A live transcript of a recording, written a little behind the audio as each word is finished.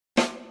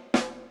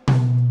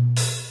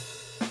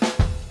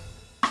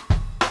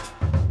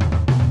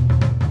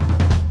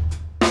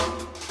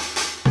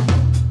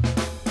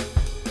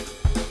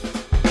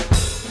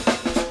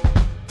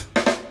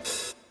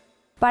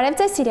Բարև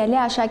ձեզ սիրելի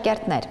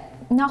աշակերտներ։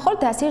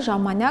 Նախորդ դասի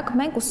ժամանակ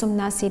մենք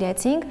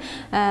ուսումնասիրեցինք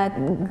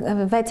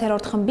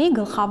 6-րդ խմբի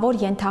գլխավոր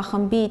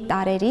ենթախմբի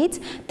տարրերից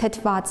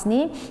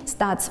թթվածնի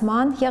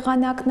ստացման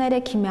եղանակները,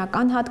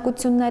 քիմիական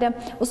հատկությունները,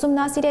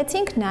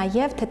 ուսումնասիրեցինք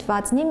նաև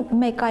թթվածնի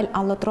մեկ այլ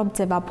ալոտրոպ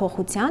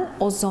ձևափոխության,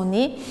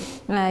 օզոնի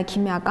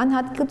քիմիական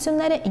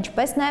հատկությունները,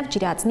 ինչպես նաև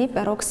ջրածնի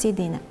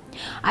պերօքսիդինը։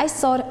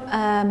 Այսօր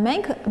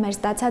մենք մեր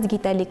ստացած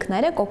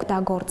գիտելիքները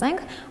կօգտագործենք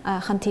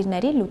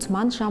խնդիրների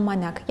լուծման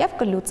ժամանակ եւ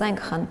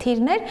կլուծենք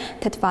խնդիրներ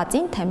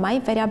թթվածին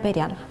թեմայի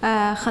վերաբերյալ։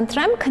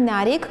 Խնդրեմ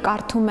քնարիք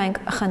կարդում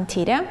ենք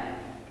խնդիրը։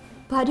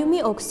 Բարիումի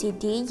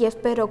օքսիդի և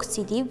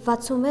պերօքսիդի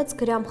 66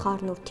 գրամ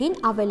խառնուրդին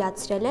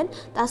ավելացրել են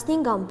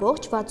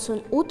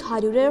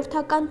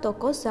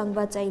 15,68%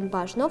 զանգվածային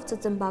բաժնով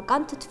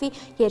ծծմբական թթվի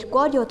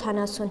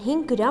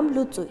 275 գրամ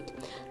լուծույթ։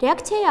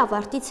 Ռեակցիայի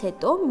ավարտից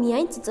հետո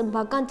միայն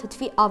ծծմբական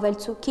թթվի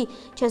ավելցուքի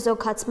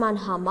չեզոքացման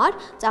համար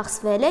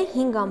ծախսվել է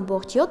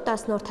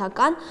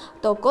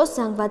 5,7%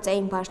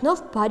 զանգվածային բաժնով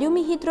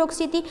բարիումի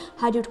հիդրոքսիդի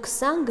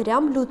 120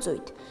 գրամ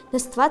լուծույթ։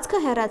 Նստվածքը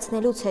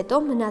հեռացնելուց հետո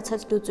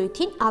մնացած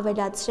լուծույթին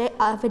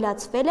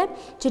ավելացվել է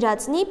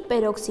ջրածնի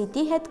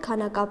պերօքսիդի հետ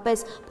քանակապես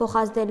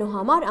փոխազդելու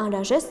համար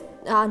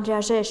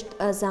անհրաժեշտ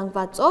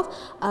զանգվածով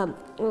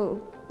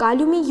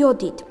կալիումի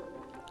յոդիդ։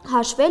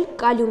 Հաշվել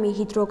կալիումի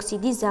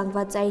հիդրոքսիդի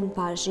զանգվածային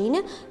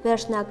բաժինը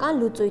վերջնական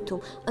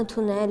լուծույթում,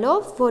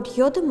 ընդունելով, որ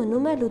յոդը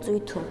մնում է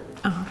լուծույթում։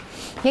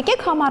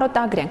 Եկեք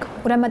համառոտագրենք,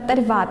 ուրեմն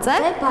տրված է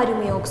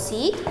բարիումի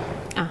օքսիդ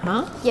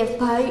և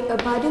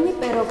բարիումի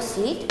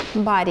պերօքսիդ,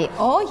 բարի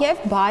օ և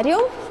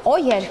բարիում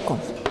O2,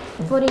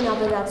 որին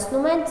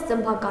ավելացնում են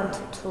ծծմբական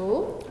թթու,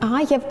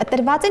 և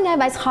տրված է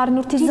նաև այս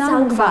խառնուրդի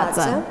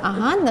զանգվածը,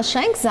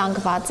 նշենք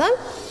զանգվածը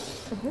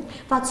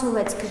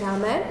 66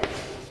 գրամ է,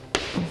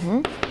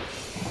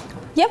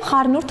 և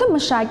խառնուրդը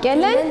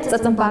մշակել են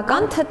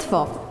ծծմբական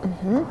թթվով։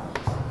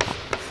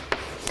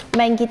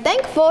 Մենք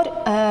գիտենք, որ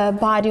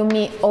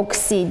բարիումի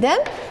օքսիդը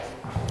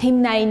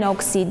հիմնային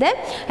օքսիդ է,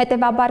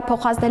 հետևաբար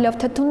փոխազդելով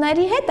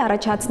թթուների հետ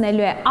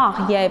առաջացնելու է աղ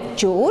և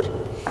ջուր,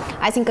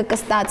 այսինքն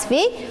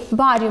կստացվի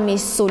բարիումի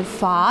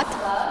սուլֆատ,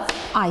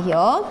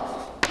 այո,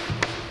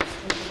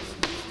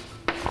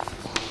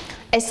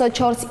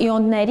 SO4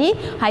 իոնների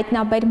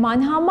հայտնաբերման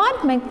համար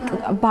մենք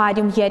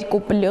բարիում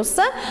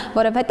 2+-ը,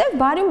 որովհետև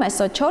բարիում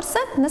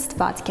SO4-ը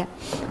նստվածք է։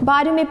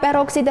 Բարիումի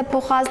պերօքսիդը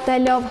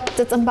փոխազդելով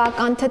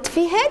ծծմբական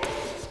թթվի հետ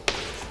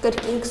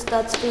կրկին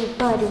կստացվի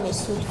բարիումի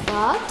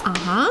սուլֆատ,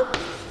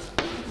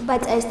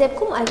 բայց այս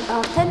դեպքում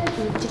արդեն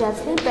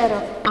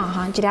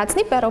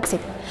ջրածնի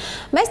պերօքսիդ։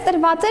 Մեզ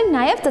տրված էր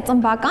նաև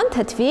ծծմբական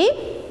թթվի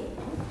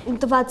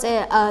տված է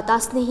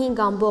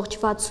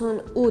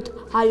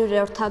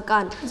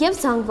 15,68% և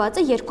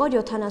զանգվածը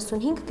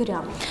 275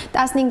 գրամ։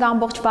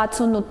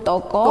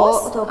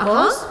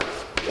 15,68%,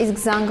 իսկ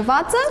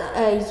զանգվածը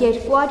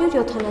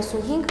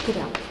 275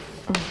 գրամ։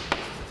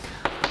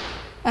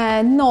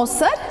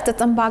 Նոսր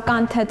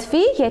ծծմբական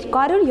թթվի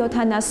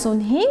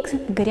 275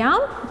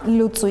 գրամ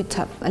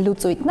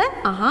լուծույթն է,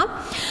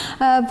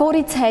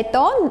 որից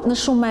հետո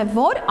նշում է,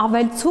 որ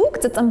ավելցուկ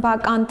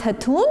ծծմբական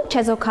թթուն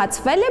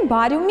չեզոքացվել է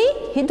բարիումի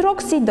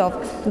հիդրոքսիդով։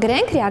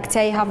 Գրենք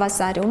ռեակցիայի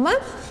հավասարումը։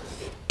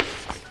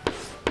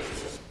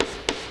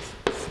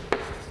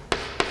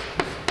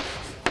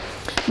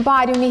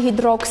 Բարիումի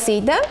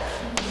հիդրոքսիդը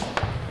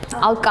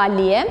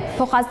ալկալի է,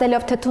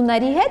 փոխազդելով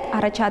թթուների հետ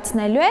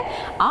առաջացնելու է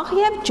աղ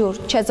և ջուր,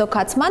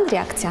 չեզոքացման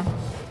ռեակցիա։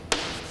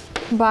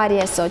 Բարի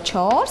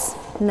SO4,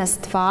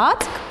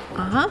 նստվածք,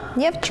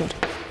 և ջուր։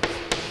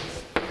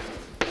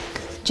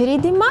 Ջրի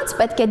դիմաց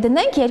պետք է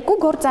դնենք երկու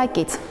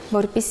գործակից,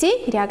 որպեսզի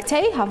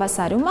ռեակցիայի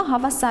հավասարումը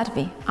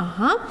հավասարվի։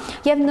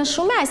 Եվ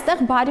նշում է այստեղ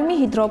բարիումի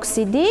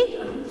հիդրոքսիդի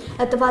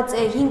տված է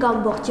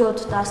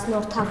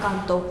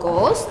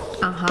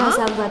 5,7%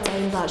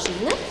 զանգվածային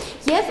բաժինը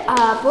և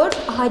որ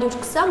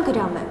 120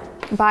 գրամ է։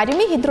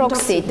 Բարիումի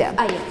հիդրոքսիդը։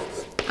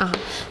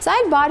 Սա է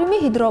բարիումի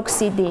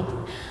հիդրոքսիդի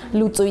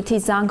լուծույթի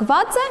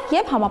զանգվածը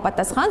և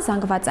համապատասխան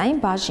զանգվածային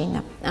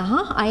բաժինը։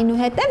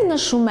 Այնուհետև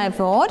նշում է,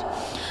 որ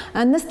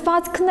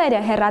նստվածքները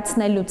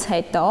հեռացնելուց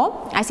հետո,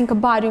 այսինքն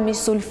բարիումի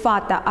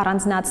սուլֆատը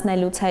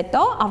առանձնացնելուց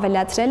հետո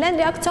ավելացրել են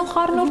ռեակցիոն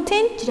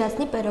խառնուրդին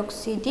ջրածնի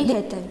պերօքսիդի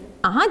հետ են։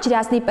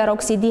 Ջրածնի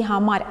պերօքսիդի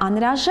համար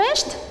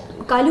անհրաժեշտ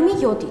կալիումի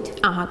յոդիդ։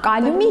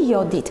 Կալիումի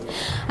յոդիդ։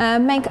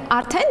 Մենք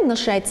արդեն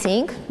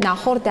նշեցինք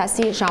նախորդ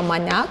դասի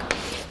ժամանակ,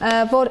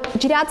 որ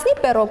ջրածնի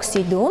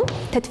պերօքսիդում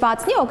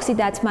թթվածնի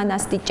օքսիդացման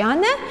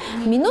աստիճանը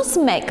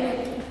 -1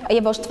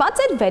 և օժտված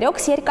էր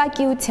վերօքս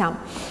երկակիությամբ։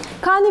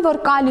 Քանի որ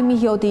կալիումի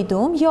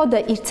յոդիդում յոդը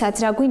իր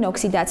ցածրագույն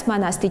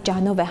օքսիդացման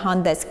աստիճանով է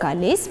հանդես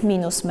գալիս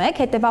 -1,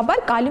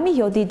 հետևաբար կալիումի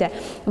յոդիդը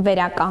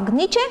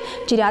վերականգնիչ է,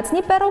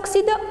 ջրածնի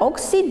պերօքսիդը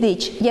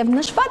օքսիդիչ և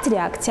նշված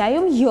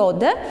ռեակցիայում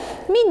յոդը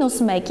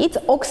 -1-ից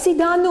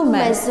օքսիդանում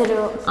է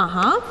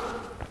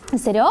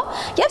 0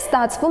 և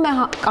ստացվում է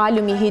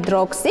կալիումի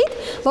հիդրոքսիդ,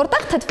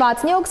 որտեղ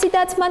թթվածնի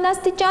օքսիդացման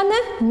աստիճանը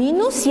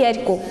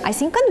 -2,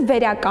 այսինքն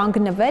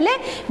վերականգնվել է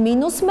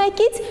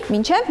 -1-ից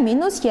մինչև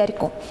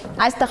 -2։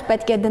 Այստեղ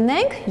պետք է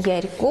դնենք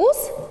 2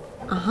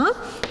 ահա,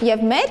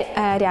 եւ մեր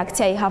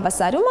ռեակցիայի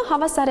հավասարումը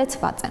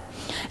հավասարեցված է։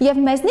 Եվ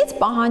մեզնից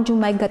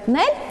պահանջում է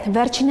գտնել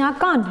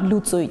վերջնական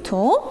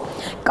լուծույթում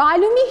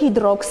կալիումի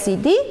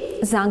հիդրոքսիդի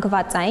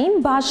զանգվածային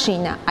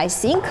բաժինը,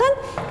 այսինքն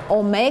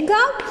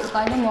օմեգա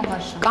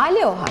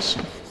կալի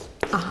OH-ը։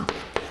 Ահա։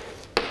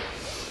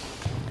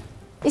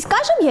 Իսկ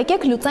այժմ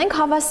եկեք լուծենք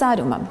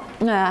հավասարումը։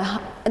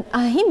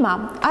 Հիմա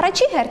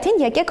առաջի հերթին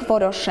եկեք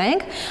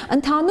որոշենք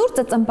ընդհանուր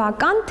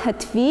ծծմբական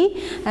թթվի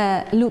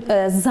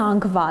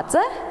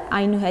զանգվածը,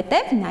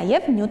 այնուհետև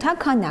նաև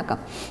նյութաքանակը։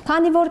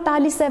 Քանի որ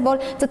տալիս է,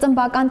 որ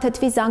ծծմբական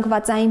թթվի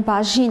զանգվածային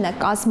բաժինը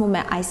կազմում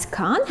է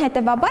այսքան,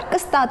 հետևաբար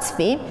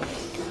կստացվի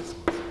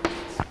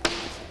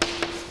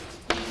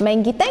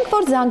Մենք գիտենք,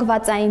 որ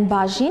զանգվածային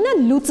բաժինը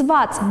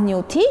լուծված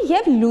նյութի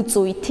եւ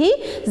լուծույթի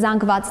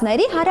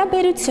զանգվածների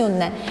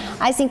հարաբերությունն է։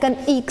 Այսինքն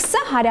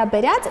x-ը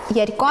հարաբերած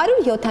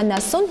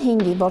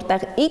 275-ի,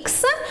 որտեղ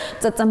x-ը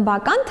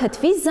ծծմբական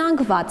թթվի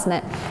զանգվածն է։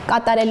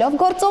 Կատարելով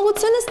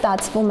գործողությունը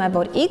ստացվում է,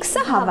 որ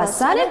x-ը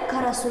հավասար է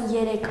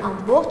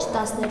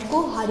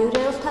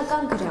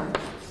 43.12 գրամ։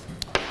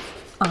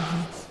 Ահա։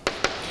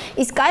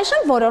 Իսկ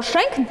այժմ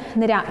որոշենք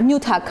նրա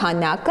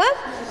նյութաքանակը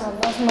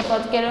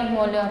բազմապատկերով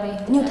մոլյարի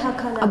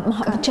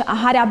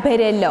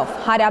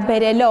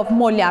հարաբերելով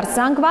մոլյար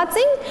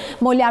զանգվածին,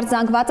 մոլյար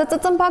զանգվածը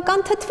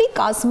ծծմբական թթվի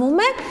կազմում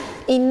է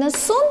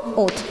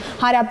 98,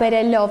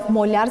 հարաբերելով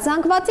մոլյար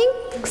զանգվածին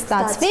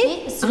կստացվի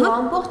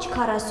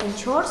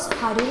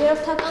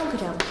 0.44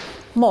 գրամ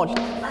մոլ։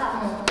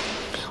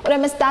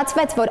 Ուրեմն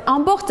ստացվեց, որ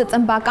ամբողջ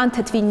ծծմբական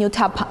թթվի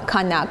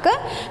նյութաքանակը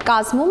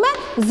կազմում է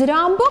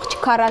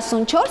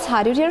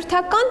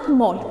 0.44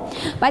 մոլ։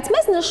 Բայց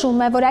մեզ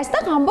նշում է, որ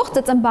այստեղ ամբողջ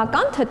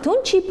ծծմբական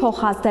թթուն չի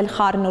փոխազդել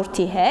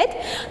խառնուրդի հետ,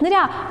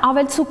 նրա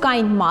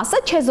ավելցուկային մասը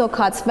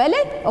չեզոքացվել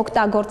է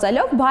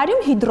օգտագործելով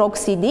բարիում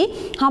հիդրոքսիդի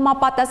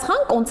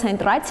համապատասխան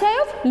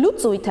կոնցենտրացիայով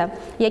լուծույթը։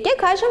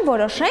 Եկեք այժմ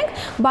որոշենք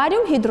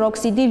բարիում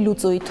հիդրոքսիդի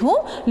լուծույթում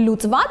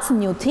լուծված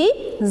նյութի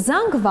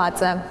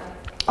զանգվածը։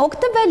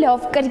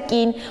 Օգտվելով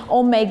կրկին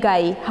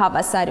օմեգայի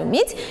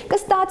հավասարումից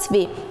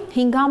կստացվի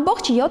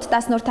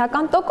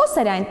 5.7%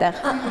 էր այնտեղ։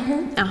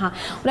 Ահա,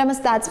 ուրեմն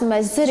ստացվում է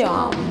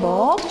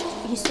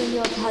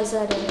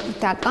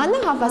 0.57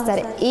 հավասար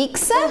է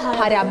x-ը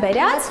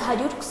հարաբերած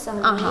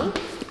 120-ի։ Ահա,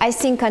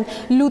 այսինքն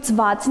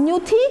լուծված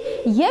նյութի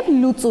եւ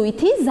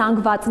լուծույթի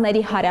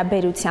զանգվածների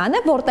հարաբերությանը,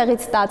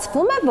 որտեղից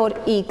ստացվում է, որ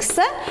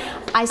x-ը,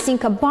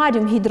 այսինքն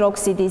բարիում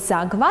հիդրոքսիդի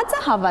զանգվածը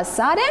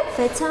հավասար է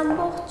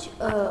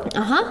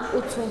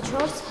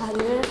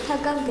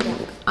 6.84 գրամ։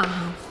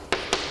 Ահա։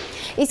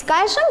 Իսկ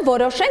այժմ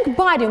որոշենք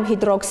բարիում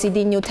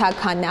հիդրոքսիդի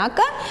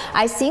նյութաքանակը,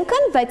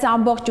 այսինքն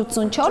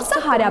 6.84-ը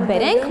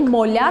հարաբերենք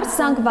մոլյար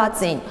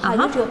զանգվածին։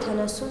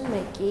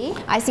 171-ի,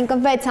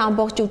 այսինքն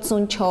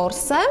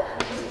 6.84-ը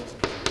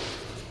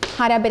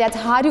հարաբերած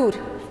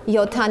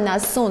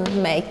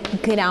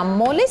 171 գրամ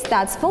մոլի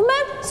ստացվում է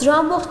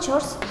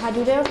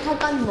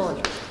 0.4 մոլ։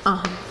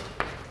 Ահա։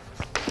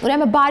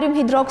 Ուրեմն բարիում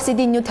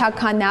հիդրոքսիդի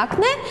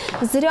նյութաքանակն է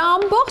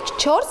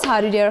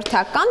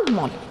 0.4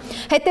 մոլ։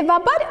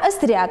 Հետևաբար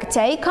ըստ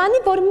ռեակցիայի, քանի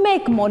որ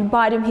 1 մոլ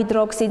բարիում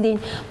հիդրոքսիդին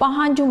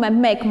պահանջում է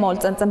 1 մոլ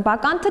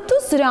ծծմբական թթու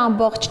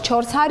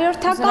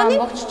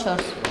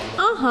 0.4-ին,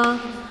 ահա,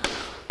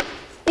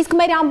 իսկ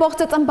մեր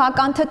ամբողջ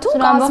ծծմբական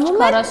թթուն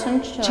կազմում է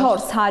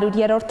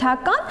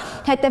 400-ական,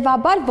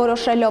 հետևաբար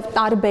որոշելով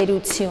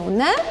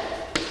տարբերությունը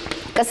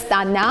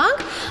կստանանք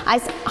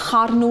այս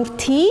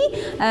խառնուրդի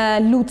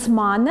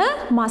լուծմանը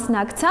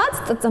մասնակցած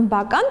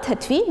ծծմբական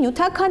թթվի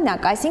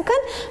նյութաքանակ,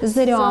 այսինքն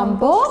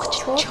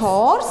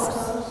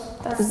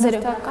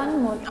 0.4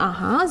 մոլ։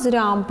 Ահա,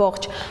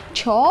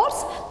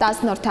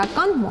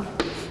 0.4 մոլ։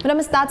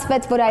 Ուրեմն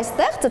ստացվեց, որ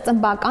այստեղ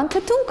ծծմբական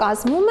թթուն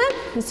կազմում է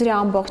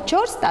 0.4 մոլ։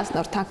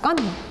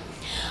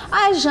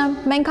 Այժմ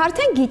մենք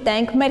արդեն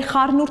գիտենք մեր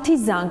խառնուրդի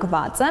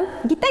զանգվածը,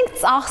 գիտենք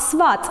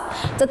ծախսված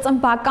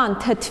ծծմբական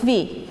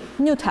թթվի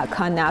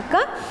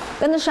նյութաքանակը,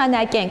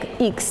 կնշանակենք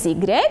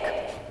XY,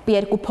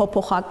 երկու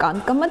փոփոխական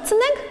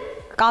կմտցնենք,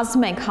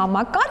 կազմենք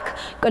համակարգ,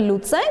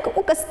 կլուծենք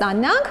ու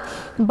կստանանք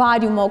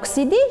բարիում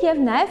օքսիդի եւ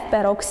նաեւ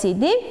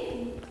պերօքսիդի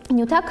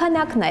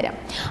նյութաքանակները։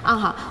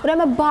 Ահա,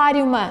 ուրեմն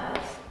բարիումը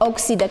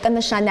օքսիդը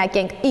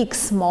կնշանակենք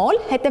X մոլ,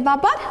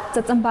 հետևաբար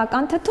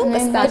ծծմբական թթուն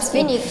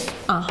կստացվի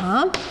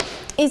ահա,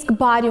 իսկ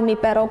բարիումի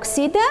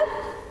պերօքսիդը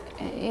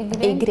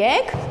Y,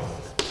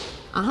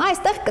 ահա,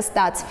 այստեղ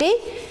կստացվի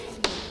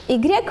Y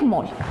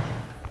մոլ։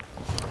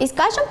 Իսկ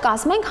այժմ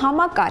կազմենք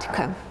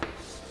համակարգը։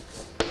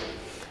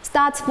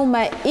 Ստացվում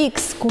է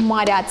X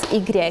գումարած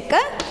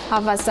Y-ը,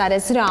 հավասար է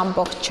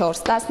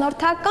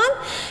 0.4,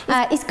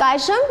 իսկ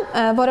այժմ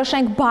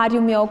որոշենք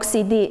բարիումի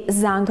օքսիդի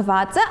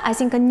զանգվածը,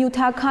 այսինքն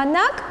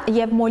նյութաքանակ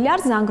եւ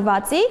մոլյար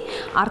զանգվածի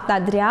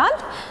արտադրյալ,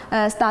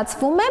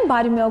 ստացվում է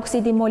բարիումի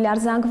օքսիդի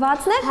մոլյար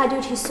զանգվածն է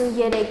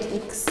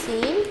 153x-ի,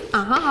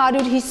 ահա,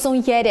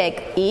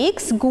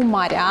 153x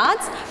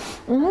գումարած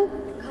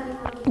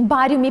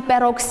բարիումի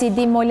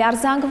պերօքսիդի մոլյար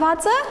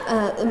զանգվածը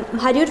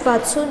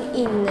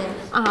 169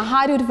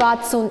 ահա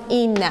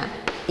 169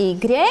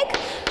 Y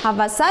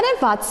հավասար է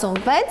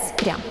 66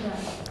 գրամ։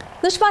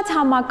 Նշված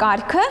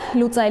համակարգը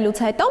լուծելուց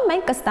հետո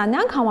մենք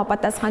կստանանք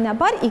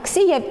համապատասխանաբար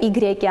x-ի եւ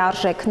y-ի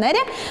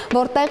արժեքները,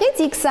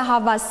 որտեղից x-ը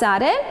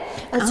հավասար է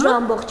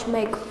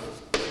 0.1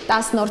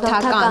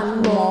 10-ական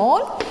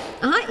մոլ,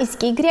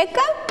 իսկ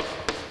y-ը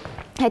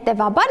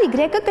հետևաբար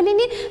y-ը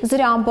կլինի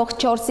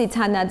 0.4-ից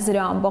հանած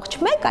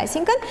 0.1,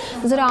 այսինքն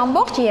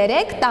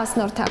 0.3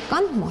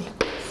 10-ական մոլ։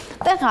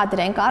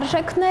 Տեղադրենք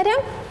արժեքները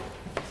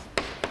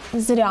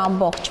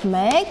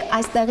 0.1,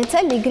 այստեղից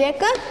էլ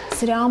y-ը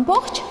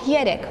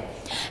 0.3։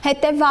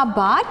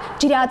 Հետևաբար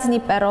ջրածնի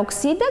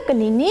պերօքսիդը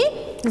կլինի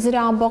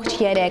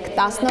 0.3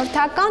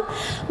 10-ական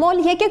մոլ։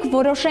 Եկեք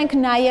որոշենք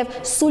նաև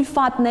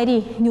սուլֆատների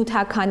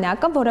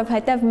նյութաքանակը,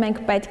 որովհետև մենք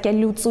պետք է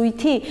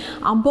լուծույթի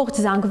ամբողջ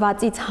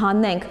զանգվածից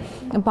հանենք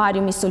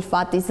բարիումի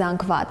սուլֆատի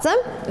զանգվածը,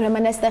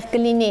 ուրեմն այստեղ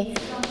կլինի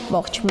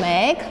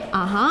 1,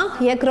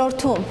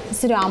 երկրորդում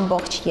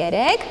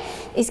 0.3,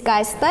 իսկ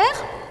այստեղ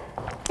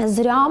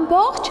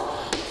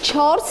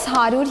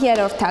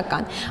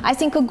 0.400-ական,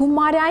 այսինքն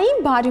գումարային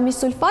բարիումի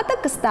սուլֆատը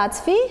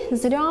կստացվի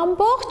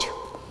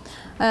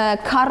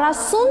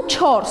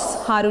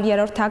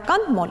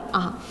 0.44-ական մոլ,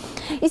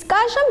 Իսկ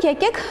այժմ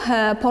եկեք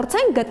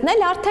փորձենք գտնել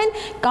արդեն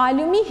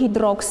կալիումի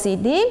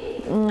հիդրոքսիդի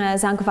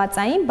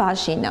զանգվածային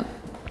բաժինը։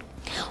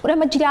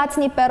 Ուրեմն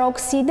ջրածնի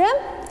պերօքսիդը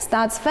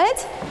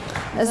ստացվեց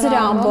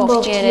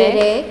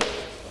 0.3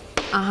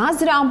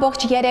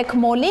 0.3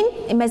 մոլին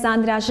մեզ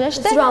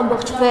անհրաժեշտ է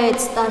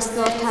 0.6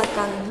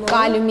 10-ական մոլ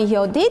կալիումի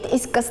յոդիդ,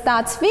 իսկ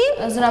կստացվի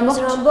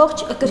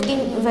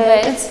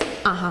 0.6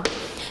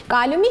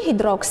 կալիումի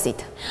հիդրոքսիդ։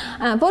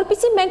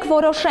 Որպեսզի մենք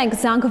որոշենք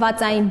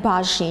զանգվածային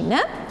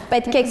բաժինը,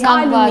 պետք է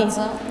կալիումի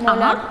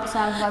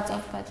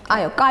զանգվածով պետք է։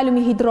 Այո,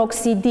 կալիումի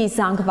հիդրոքսիդի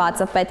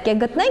զանգվածը պետք է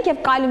գտնենք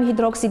եւ կալիումի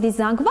հիդրոքսիդի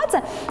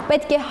զանգվածը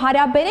պետք է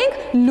հարաբերենք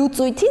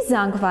լուծույթի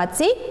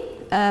զանգվածի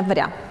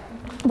վրա,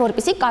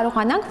 որպեսզի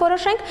կարողանանք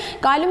որոշենք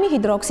կալիումի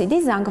հիդրոքսիդի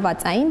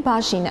զանգվածային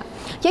բաժինը։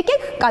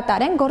 Եկեք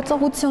կատարենք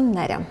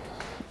գործողությունները։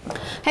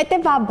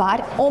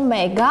 Հետևաբար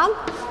օմեգա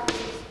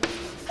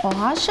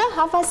OH-ը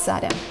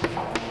հավասար է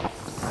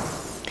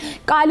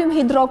կալիում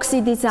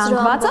հիդրոքսիդի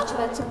զանգվածը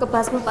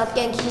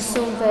կբազմապատկենք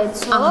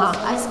 56-ով,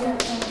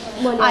 այսինքն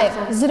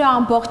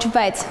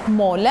 0.6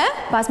 մոլը,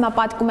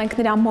 բազմապատկում ենք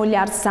նրա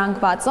մոլյար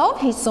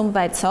զանգվածով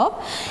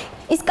 56-ով,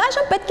 իսկ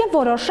այժմ պետք է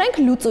որոշենք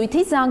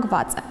լուծույթի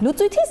զանգվածը։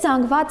 Լուծույթի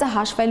զանգվածը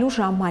հաշվելու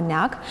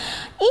ժամանակ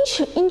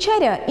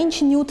ինչ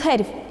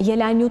նյութեր,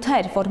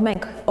 ելանյութեր, որ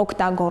մենք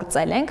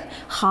օգտագործել ենք,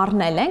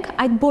 խառնել ենք,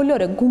 այդ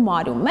բոլորը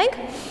գումարում ենք,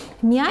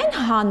 միայն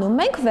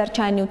հանում ենք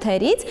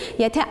վերջանյութերից,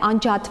 եթե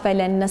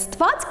անջատվել են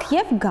նստվածք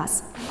եւ գազ։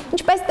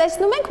 Ինչպես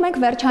տեսնում ենք, մենք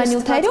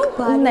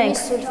վերջանյութերում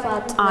ունենք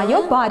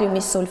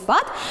բարիումի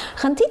սուլֆատ։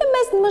 Խնդիրը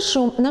մեզ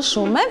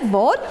նշում է,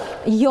 որ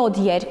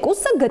յոդ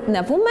 2-ը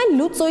գտնվում է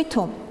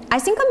լուծույթում։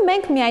 Այսինքն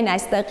մենք միայն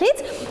այստեղից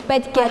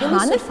պետք է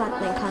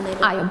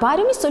հանենք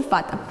բարիումի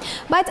սուլֆատը։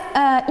 Բայց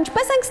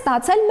ինչպես ենք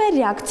ստացել մեր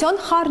ռեակցիոն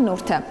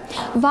խառնուրդը։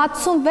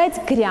 66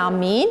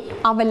 գրամին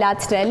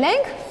ավելացրել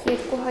ենք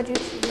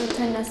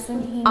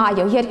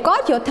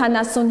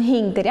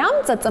 275 գրամ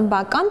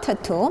ծծմբական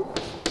թթու,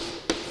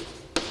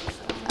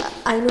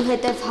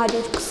 այնուհետև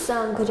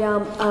 120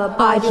 գրամ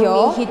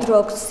բարիումի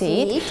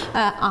հիդրոքսիդ,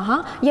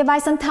 եւ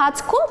այս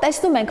ընթացքում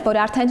տեսնում ենք, որ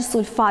արդեն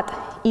սուլֆատ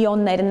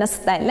իոնները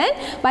նստել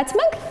են, բայց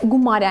մենք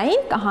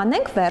գումարային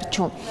կհանենք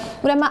վերջում։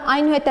 Ուրեմն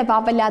այնուհետև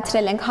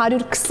ավելացրել ենք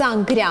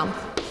 120 գրամ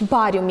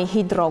բարիումի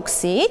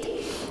հիդրոքսիդ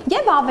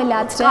եւ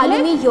ավելացրել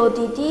կալիումի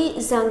յոդիդի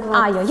զանգված։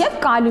 Այո, եւ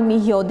կալիումի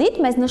յոդիդ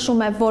մեզ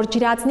նշում է, որ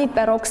ջրածնի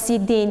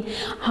պերօքսիդին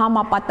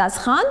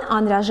համապատասխան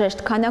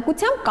անհրաժեշտ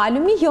քանակությամբ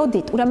կալիումի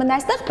յոդիդ։ Ուրեմն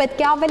այստեղ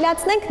պետք է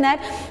ավելացնենք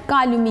ներ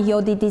կալիումի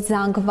յոդիդի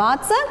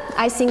զանգվածը,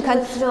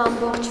 այսինքն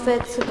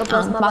 0.6-ը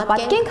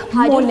կբազմապատկենք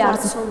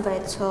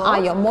 166-ով։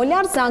 Այո,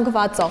 մոլյար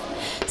զանգվածով։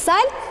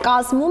 Սա էլ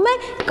կազմում է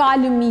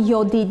կալիումի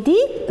յոդիդի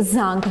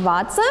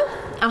զանգվածը,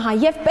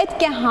 եւ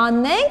պետք է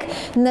հանենք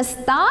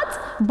նստած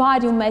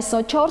բարիում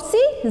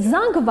SO4-ի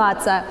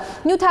զանգվածը։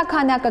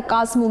 Նյութաքանակը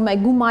կազմում է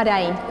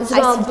գումարային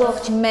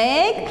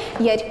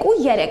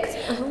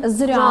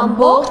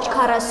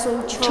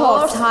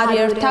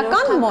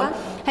 0.400-ական մոլ։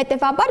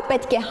 Հետևաբար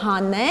պետք է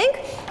հանենք,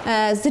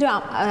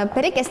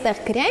 բերեք այստեղ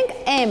գրենք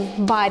M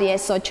բարի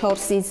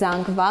SO4-ի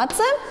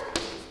զանգվածը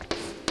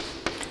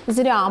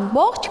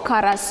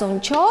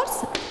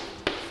 0.44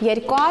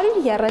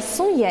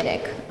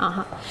 233,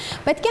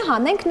 Պետք է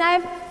հանենք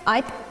նաև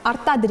այդ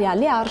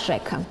արտադրյալի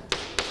արժեքը։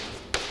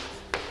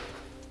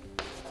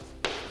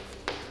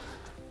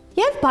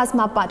 Եվ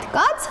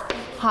բազմապատկած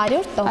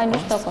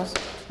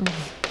 100%։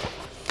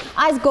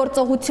 Այս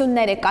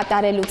գործողությունները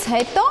կատարելուց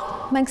հետո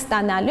մենք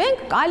ստանալու ենք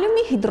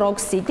կալիումի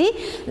հիդրոքսիդի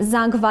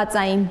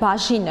զանգվածային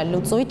բաժինը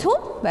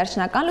լուծույթում,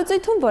 վերջնական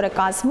լուծույթում, որը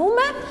կազմում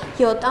է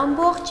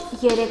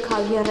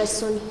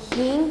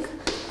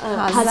 7.335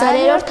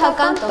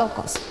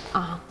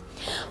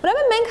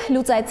 Ուրեմն մենք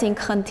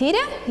լուծեցինք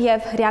խնդիրը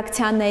եւ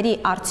ռեակցիաների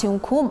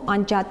արդյունքում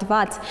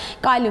անջատված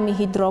կալիումի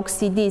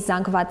հիդրոքսիդի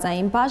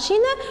զանգվածային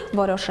բաժինը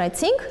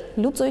որոշեցինք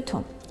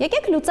լուծույթում։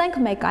 Եկեք լուծենք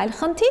մեկ այլ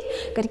խնդիր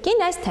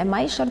կրկին այս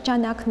թեմայի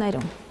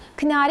շրջանակներում։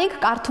 Քնարիք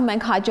կարդում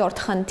ենք հաջորդ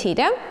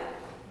խնդիրը։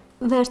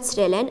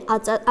 Վերցրել են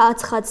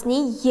ածխածնի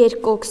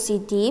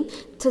երկօքսիդի,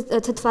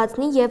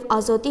 թթվածնի եւ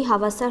ազոտի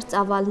հավասար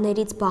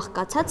ծավալներից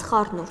բաղկացած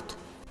խառնուրդ։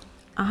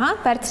 Ահա,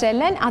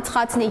 վերցրել են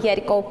ածխածնի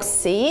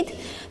երկօքսիդ,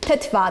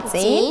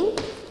 թթվածին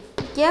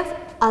եւ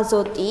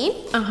ազոտի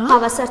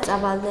հավասար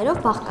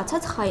ծավալներով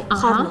բաղկացած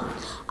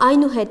խառնուրդ։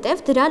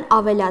 Այնուհետև դրան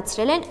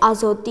ավելացրել են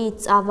ազոտի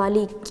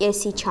ծավալի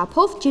կեսի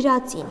չափով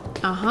ջրածին։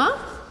 Ահա։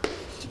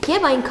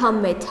 Եվ այնքան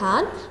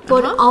մեթան,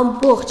 որ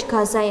ամբողջ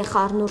գազային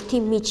խառնուրդի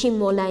միջին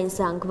մոլային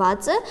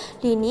զանգվածը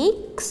լինի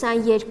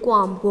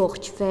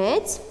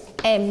 22.6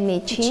 M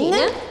միջինը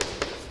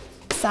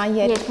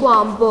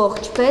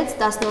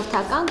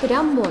 22.6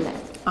 գրամ մոլ է։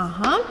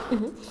 Ահա։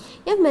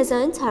 Եվ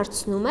մեզանից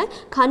հարցնում է,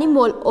 քանի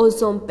մոլ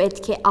օզոն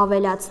պետք է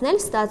ավելացնել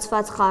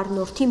ստացված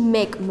խառնուրդի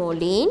 1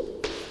 մոլին,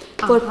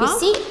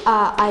 որպեսզի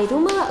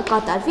այրումը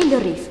կատարվի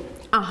լրիվ։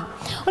 Ահա։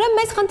 Ուրեմն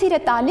մեզ խնդիրը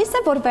տալիս է,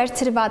 որ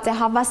վերցրված է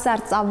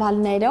հավասար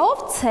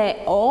ծավալներով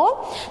CO,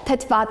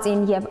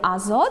 թթվածին եւ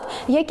ազոտ։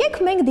 Եկեք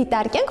մենք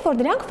դիտարկենք,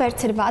 որ դրանք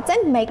վերցրված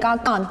են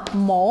մեկական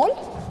մոլ,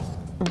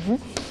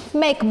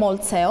 1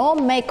 մոլ CO,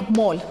 1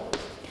 մոլ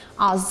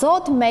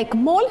ազոտ, 1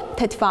 մոլ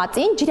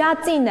թթվածին,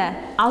 ջրածինը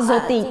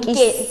ազոտի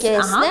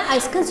կեսն է,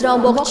 այսինքն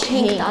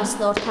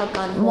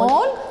 0.5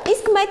 մոլ,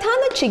 իսկ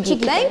մեթանը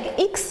չգիտենք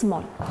x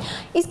մոլ։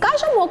 Իսկ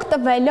այժմ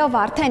օգտվելով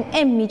արդեն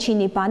m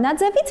միջինի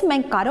բանաձևից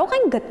մենք կարող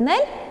ենք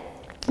գտնել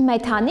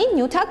մեթանի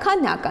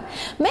նյութաքանակը։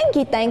 Մենք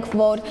գիտենք,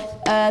 որ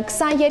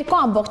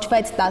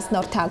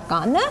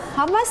 22.6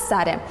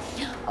 հավասար է։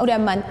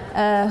 Ուրեմն,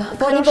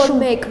 որի որ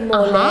 1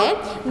 մոլ է,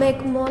 1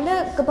 մոլը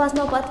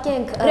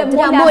կբազմապատկենք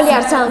դրա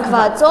մոլյար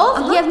զանգվածով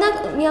եւ նա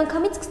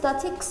միանգամից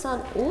կստացի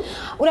 28։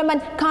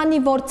 Ուրեմն, քանի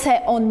որ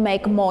CO-ն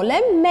 1 մոլ է,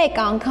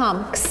 1 անգամ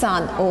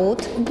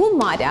 28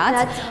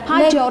 գումարած,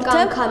 հաջորդը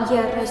անգամ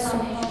 30։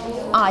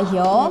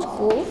 Այո,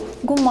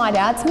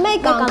 գումարած 1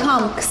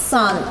 անգամ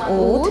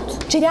 28,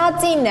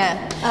 ջրածինը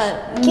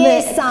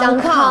կես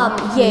անգամ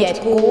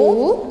 2,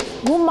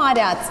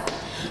 գումարած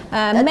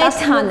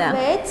մեթանը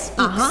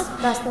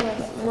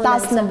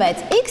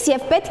 16x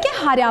եւ պետք է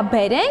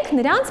հարաբերենք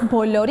նրանց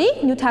բոլորի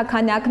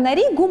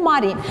նյութաքանակների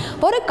գումարին,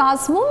 որը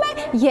կազմում է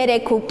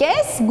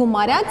 3.5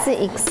 գումարած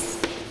x։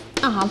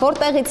 Ահա,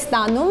 որտեղից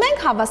ստանում ենք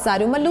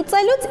հավասարումը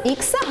լուծելուց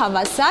x-ը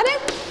հավասար է,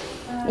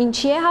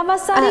 ինչի է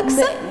հավասար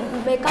x-ը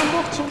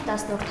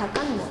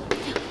 1.5 մոլ։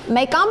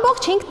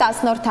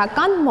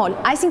 1.5 մոլ,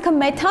 այսինքն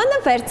մեթանը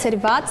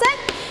վերցրված է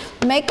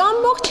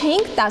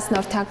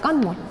 1.5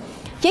 մոլ։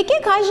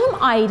 Եկեք այժմ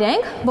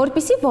այրենք,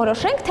 որպեսզի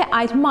որոշենք, թե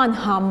այրման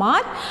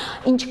համար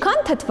ինչքան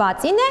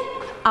թթվածին է,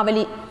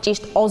 ավելի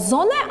ճիշտ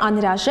օզոն է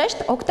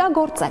անհրաժեշտ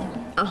օգտագործել։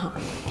 Ահա։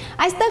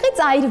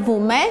 Այստեղից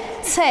այրվում է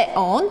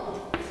CO-ն,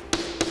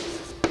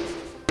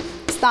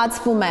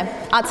 ստացվում է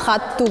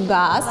ածխաթթու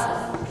գազ,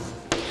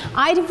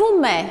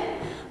 այրվում է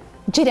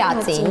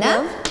ջրածինը,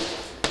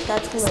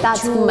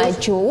 ստացվում է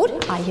ջուր,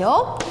 այո,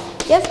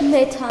 եւ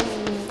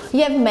մեթանի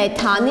եւ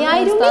մեթանի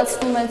այրումից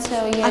ստացվում է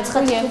CO2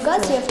 ածխաթթու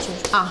գազ եւ ջուր։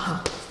 Ահա։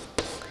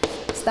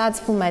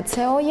 Ստացվում է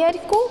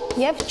CO2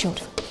 եւ ջուր։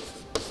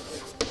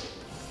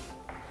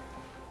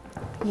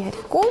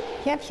 2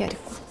 եւ 2։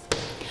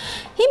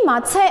 Հիմա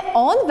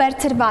CO-ն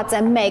վերցրված է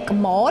 1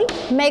 մոլ,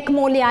 1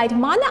 մոլի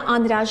այրմանը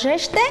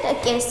անհրաժեշտ է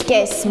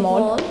կես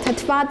մոլ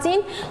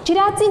թթվածին,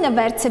 ջրածինը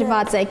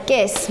վերցրված է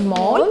կես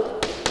մոլ,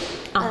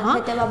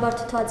 հետևաբար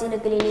թթվածինը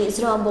կլինի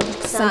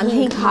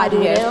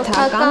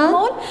 0.25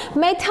 մոլ,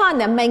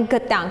 մեթանը մենք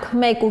գտանք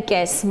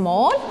 1.5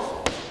 մոլ,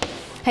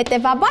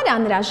 հետևաբար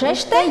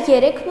անհրաժեշտ է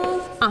 3 մոլ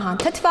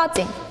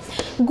թթվածին։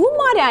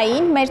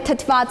 Գումարային մեր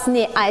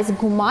թթվածնի այս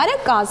գումարը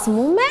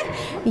կազմում է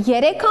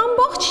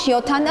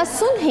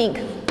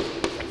 3.75։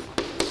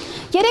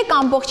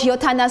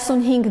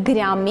 3.75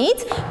 գրամից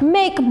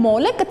 1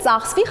 մոլը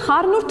կծախսվի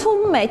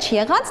խառնուրդում մեջ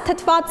եղած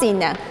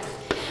թթվածինը։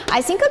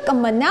 Այսինքն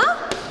կմնա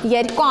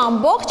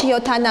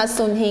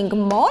 2.75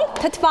 մոլ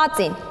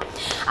թթվածին։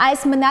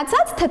 Այս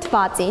մնացած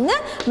թթվածինը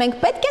մենք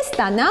պետք է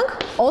ստանանք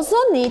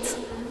օզոնից,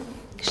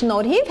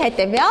 շնորհիվ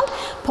հետևյալ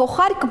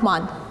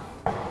փոխարկման։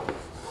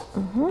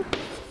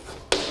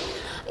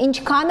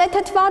 Ինչքան է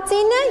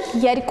թթվածինը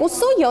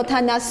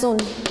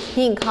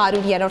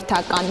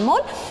 2.75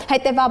 մոլ,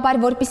 հետևաբար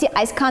որպեսզի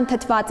այսքան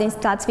թթվածին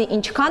ստացվի,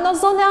 ինչքան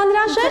օզոն է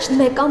անհրաժեշտ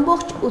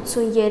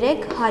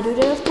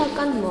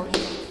 1.83 մոլ։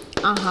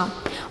 Ահա։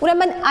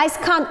 Ուրեմն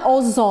այսքան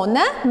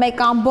օզոնը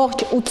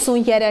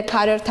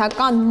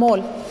 1.83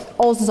 մոլ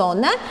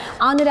օզոնը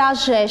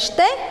անհրաժեշտ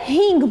է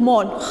 5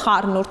 մոլ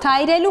խառնուրդ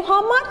այրելու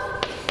համար,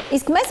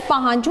 իսկ մեզ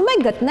պահանջում է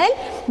գտնել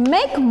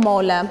 1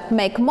 մոլը,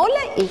 1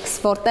 մոլը x,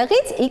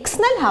 որտեղից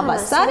x-ն էլ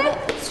հավասար է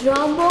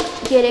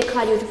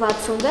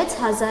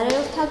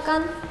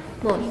 0.366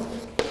 մոլ։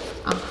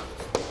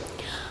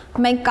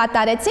 Մենք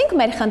կատարեցինք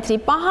մեր խնդրի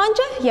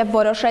պահանջը եւ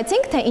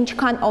որոշեցինք, թե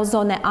ինչքան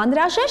օզոն է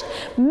անհրաժեշտ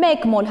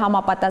 1 մոլ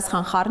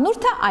համապատասխան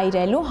խառնուրդը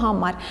այրելու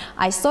համար։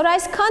 Այսօր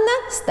այսքանը,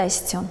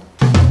 ստեսություն։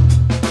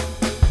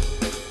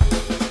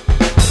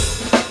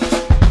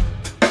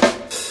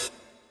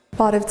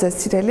 Բարև ձեզ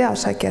սիրելի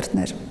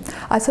աշակերտներ։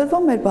 Այսօրվա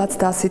մեր բաց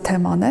դասի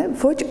թեման է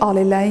ոչ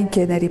ալելային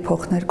գեների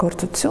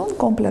փոխներգործություն,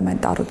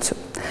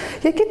 կոմպլեմենտարություն։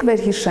 Եկեք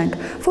վերհիշենք,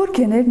 որ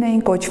գեներն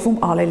էին կոչվում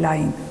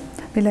ալելային։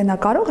 Միլենա,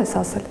 կարող ես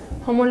ասել։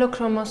 Հոմոլոգ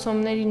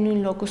քրոմոսոմների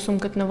նույն լոկուսում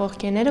գտնվող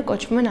գեները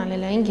կոչվում են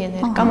ալելային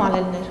գեներ կամ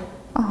ալելներ։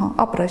 Ահա,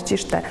 ապրես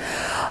ճիշտ է։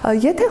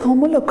 Եթե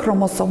հոմոլոգ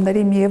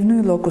քրոմոսոմների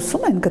միևնույն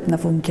լոկուսում են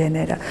գտնվում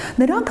գեները,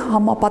 նրանք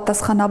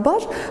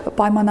համապատասխանաբար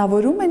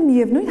պայմանավորում են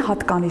միևնույն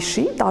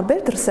հատկանիշի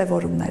տարբեր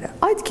դրսևորումները։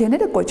 Այդ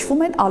գեները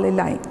կոչվում են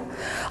ալելային։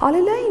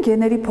 Ալելային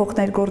գեների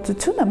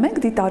փոխներգործությունը մենք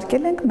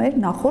դիտարկել ենք մեր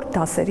նախորդ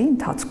դասերի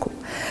ընթացքում։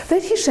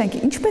 Վերհիշենք,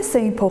 ինչպես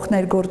էին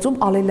փոխներգործում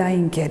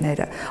ալելային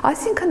գեները,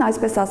 այսինքն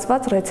այսպես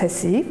ասված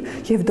ռեցեսիվ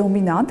եւ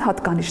դոմինանտ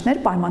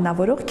հատկանիշներ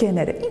պայմանավորող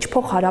գեները, ինչ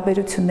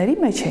փոխհարաբերությունների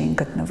մեջ էին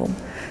գտնվում։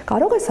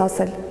 Կարող ես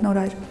ասել,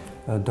 Նորայր։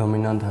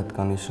 Դոմինանտ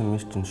հատկանիշը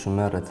միշտ ճնշում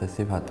է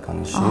ռեցեսիվ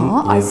հատկանիշին։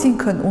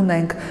 Այսինքն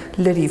ունենք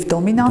լրիվ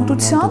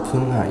դոմինանտության,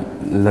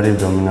 լրիվ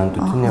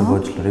դոմինանտություն եւ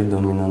ոչ լրիվ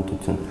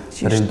դոմինանտություն։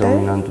 Լրիվ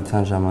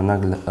դոմինանտության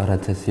ժամանակ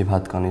ռեցեսիվ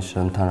հատկանիշը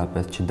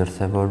ընդհանրապես չի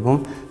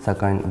դրսևորվում,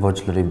 սակայն ոչ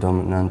լրիվ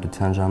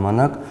դոմինանտության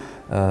ժամանակ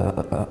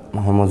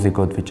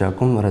հոմոզիգոտ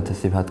վիճակում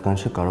ռեցեսիվ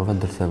հատկանիշը կարող է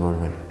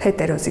դրսևորվել։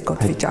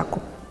 Հետերոզիգոտ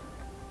վիճակում։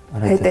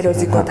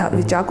 Հետերոզիգոտ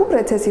վիճակում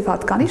ռեցեսիվ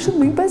հատկանիշը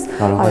նույնպես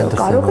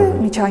կարող է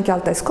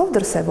միջանկյալ տեսքով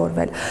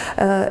դրսևորվել։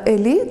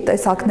 Էլի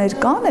տեսակներ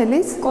կան,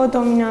 էլիս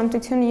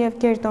կոդոմինանտությունը եւ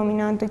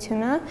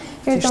գերդոմինանտությունը։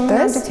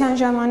 Գերդոմինանտության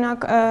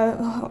ժամանակ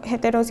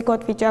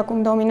հետերոզիգոտ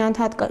վիճակում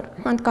դոմինանտ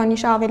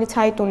հատկանիշը ավելի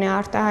ցայտուն է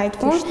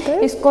արտահայտվում,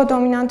 իսկ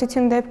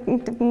կոդոմինանտության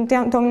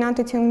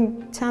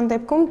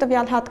դեպքում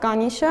տվյալ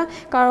հատկանիշը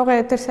կարող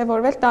է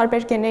դրսևորվել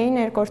տարբեր գեների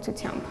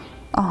ներգործությամբ։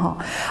 Ահա,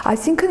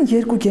 այսինքն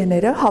երկու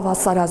գեները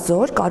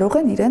հավասարազոր կարող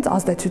են իրենց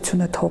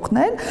ազդեցությունը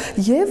թողնել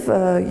եւ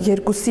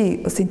երկուսի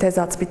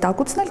սինթեզած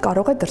սպիտակուցն էլ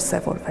կարող է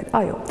դրսևորվել։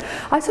 Այո,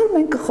 այսօր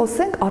մենք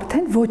կխոսենք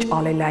արդեն ոչ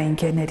ալելային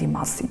գեների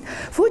մասին։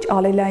 Ոչ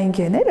ալելային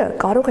գեները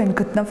կարող են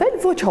գտնվել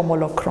ոչ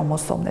հոմոլոգ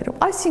քրոմոսոմներում,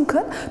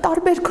 այսինքն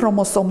տարբեր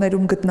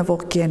քրոմոսոմներում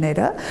գտնվող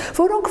գեները,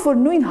 որոնք որ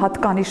նույն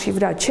հատկանիշի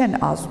վրա չեն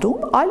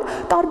ազդում, այլ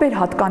տարբեր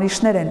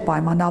հատկանիշներ են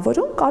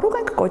պայմանավորում,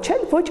 կարող ենք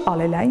կոչել ոչ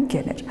ալելային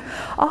գեներ։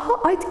 Ահա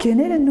այդ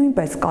գեները նույնպես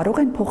կարող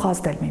են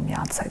փոխազդել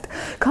միմյանց հետ։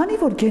 Քանի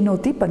որ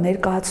գենոտիպը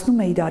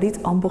ներկայացնում է իրարից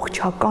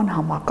ամբողջական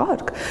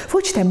համակարգ,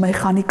 ոչ թե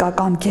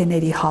մեխանիկական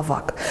գեների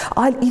հավաք,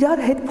 այլ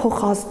իրար հետ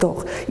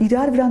փոխազդող,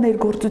 իրար վրա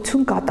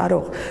ներգործություն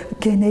կատարող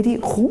գեների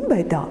խումբ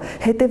է դա,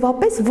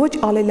 հետևապես ոչ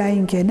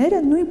ալելային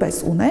գեները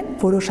նույնպես ունեն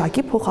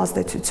որոշակի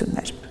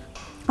փոխազդեցություններ։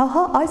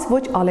 Ահա այս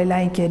ոչ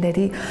ալելային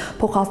գեների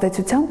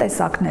փոխազդեցության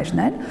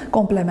տեսակներն են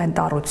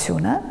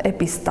կոմպլեմենտարությունը,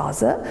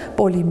 էպիստազը,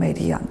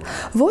 պոլիմերիան,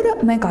 որը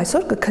մենք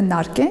այսօր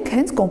կքննարկենք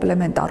հենց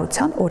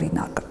կոմպլեմենտարության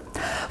օրինակը։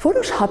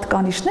 Որոշ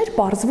հատկանիշներ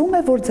պարզվում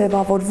է, որ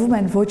ձևավորվում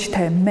են ոչ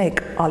թե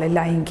մեկ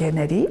ալելային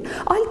գեների,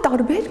 այլ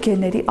տարբեր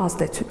գեների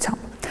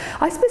ազդեցությամբ։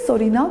 Այսպես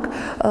օրինակ,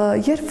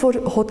 երբ որ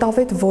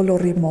հոտավետ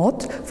ոլորի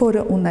մոտ,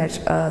 որը ուներ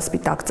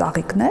սպիտակ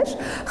ծաղիկներ,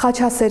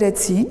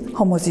 խաչասերեցին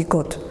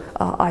հոմոզիգոտ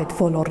այդ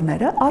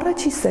ոլորները,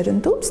 առաջի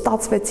սերնդում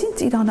ստացվեցին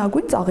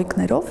ծիրանագույն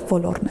ծաղիկներով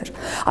ոլորներ։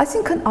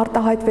 Այսինքն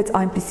արտահայտվեց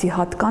այնպիսի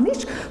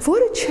հատկանիշ,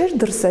 որը չէր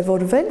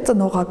դրսևորվել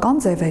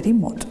ծնողական ձևերի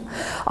մոտ։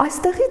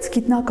 Այստեղից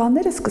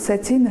գիտնականները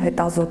սկսեցին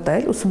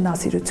հետազոտել,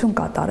 ուսումնասիրություն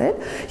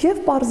կատարել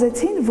եւ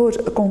պարզեցին, որ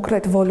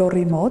կոնկրետ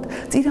ոլորի մոտ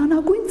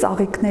ծիրանագույն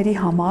ծաղիկների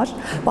համար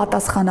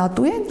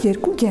պատասխանատու են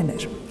երկու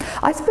գեներ։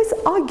 Այսպես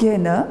A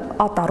գենը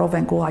ատառով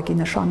ենք ուղղակի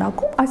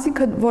նշանակում,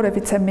 այսինքն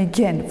որևիցե մի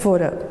գեն,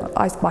 որը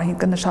այս պահին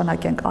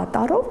կնշանակենք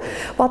ատառով,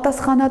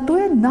 պատասխանատու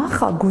է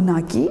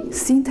նախագունակի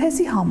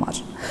սինթեզի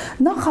համար։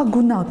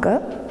 Նախագունակը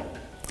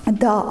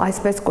դա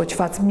այսպես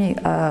կոչված մի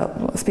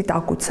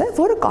սպիտակուց է,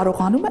 որը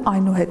կարողանում է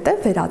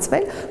այնուհետև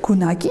վերածվել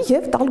գունակի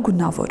եւ տալ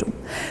գունավորում։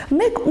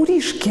 Մեկ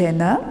ուրիշ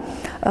գենը,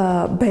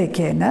 B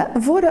գենը,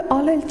 որը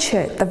ալել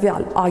չէ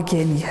տվյալ A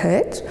գենի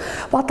հետ,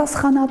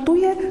 պատասխանատու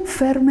է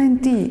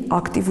ֆերմենտի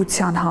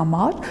ակտիվության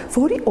համար,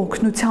 որի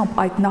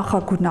օգնությամբ այդ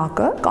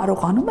նախագունակը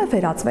կարողանում է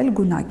վերածվել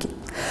գունակի։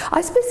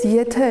 Այսպես,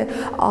 եթե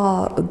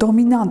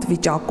դոմինանտ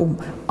վիճակում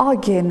A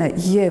գենը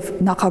եւ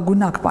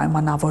նախագունակ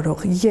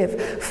պայմանավորող եւ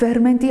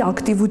ֆերմենտի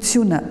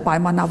ակտիվությունը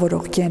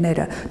պայմանավորող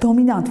գեները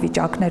դոմինանտ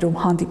վիճակներում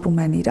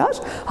հանդիպում են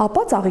իրար,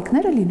 ապա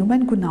ծաղիկները լինում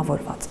են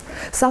գունավորված։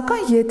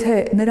 Սակայն եթե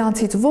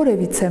նրանցից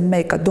որևիցե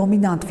մեկը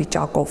դոմինանտ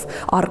վիճակով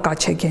առկա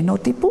չէ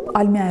գենոտիպում,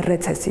 այլ միայն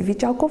ռեցեսիվ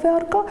վիճակով է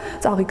առկա,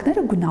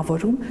 ծաղիկները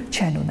գունավորում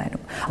չեն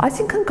ունենում։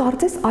 Այսինքն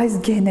կարծես այս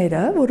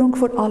գեները,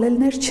 որոնք որ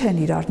ալելներ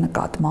չեն իրար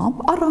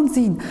նկատմամբ,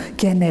 առանձին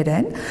գեներ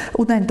են,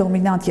 ունեն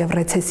դոմինանտ եւ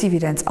ռեցեսիվ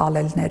իրենց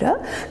ալելները,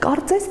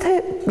 կարծես թե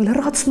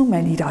լրացնում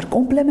են իրար,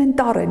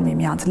 կոմպլեմենտար են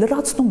միմյանց,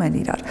 լրացնում են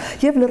իրար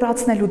եւ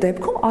լրացնելու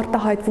դեպքում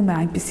արտահայտվում է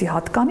այնպիսի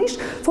հատկանիշ,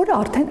 որը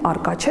արդեն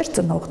առկա չէր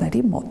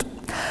ծնողների մոտ։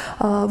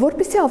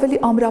 Որպեսզի ավելի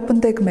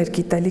ամրապնդենք մեր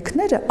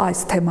գիտելիքները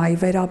այս թեմայի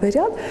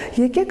վերաբերյալ,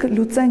 եկեք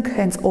լուծենք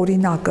հենց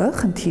օրինակը,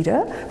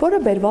 խնդիրը,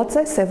 որը բերված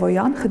է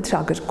Սևոյան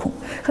խնդրագրքում։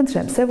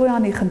 Խնդրեմ,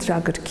 Սևոյանի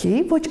խնդրագրքի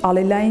ոչ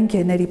ալելային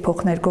գեների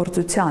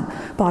փոխներգործության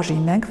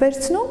բաժինն ենք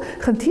վերցնում,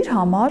 խնդիր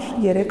համար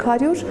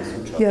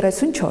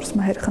 334,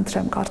 Մհեր,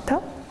 խնդրեմ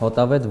կարդա։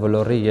 Հոտավետ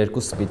ոլորի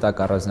երկու սպիտակ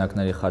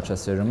առանձնակների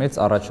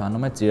խաչասերումից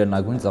առաջանում է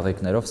ծիրանագույն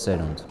ծաղիկներով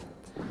սերունդ։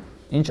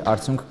 Ինչ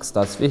արդյունք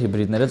կստացվի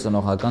հիբրիդները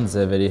ծնողական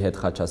ձևերի հետ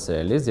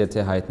խաչասերելիս,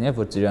 եթե հայտնի է,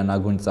 որ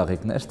ծիրանագույն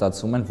ծաղիկներ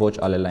ստացվում են ոչ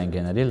ալելային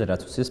գեների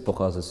լրացուցիչ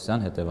փոխազդեցության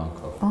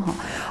հետևանքով։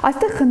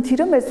 Այստեղ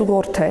խնդիրը մեզ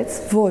ուղղորդեց,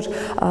 որ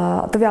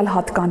տվյալ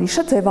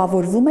հատկանիշը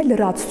ձևավորվում է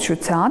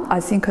լրացուցչության,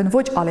 այսինքն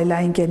ոչ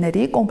ալելային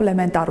գեների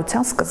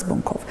կոմպլեմենտարության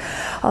սկզբունքով։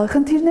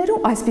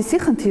 Խնդիրներում,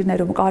 այսպիսի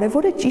խնդիրներում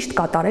կարևոր է ճիշտ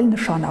կատարել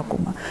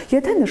նշանակումը։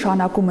 Եթե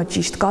նշանակումը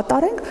ճիշտ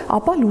կատարենք,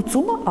 ապա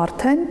լուծումը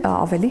արդեն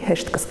ավելի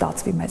հեշտ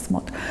կստացվի մեզ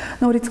մոտ։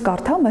 Նորից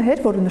կարդամ մհեր,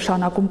 որ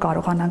նշանակում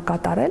կարողանանք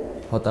կատարել։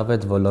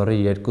 Հոտավետ ոլորի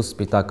երկու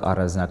սպիտակ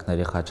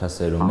առանձնակների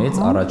խաչասերումից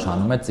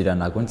առաջանում է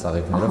ծիրանագույն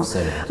ծաղիկներով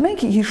սերունդ։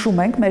 Մենք հիշում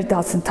ենք մեր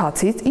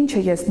դասընթացից,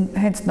 ինչը ես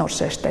հենց նոր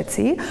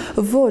շեշտեցի,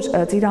 որ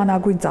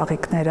ծիրանագույն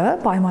ծաղիկները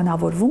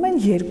պայմանավորվում են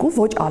երկու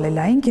ոչ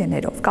ալելային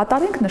գեներով։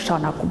 Կատարենք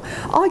նշանակում։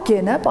 A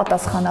գենը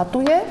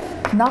պատասխանատու է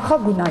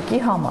նախագունակի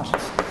համար։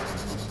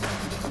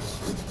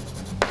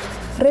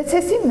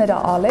 Ռեցեսիվ նրա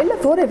ալելը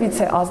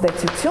որևիցե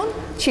ազդեցություն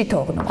չի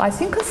թողնում,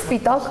 այսինքն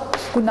սպիտակ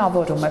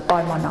գունավորում է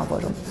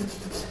պայմանավորում։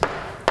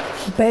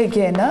 B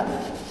գենը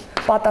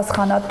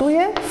պատասխանատու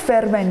է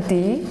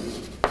ֆերմենտի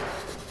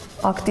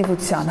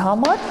ակտիվության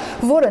համար,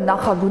 որը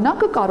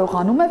նախագունակը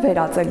կարողանում է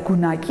վերածել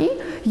գունակի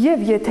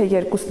եւ եթե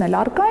երկուսն էլ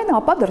առկա են,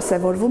 ապա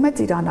դրսևորվում է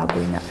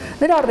ծիրանագույնը։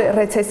 Նրա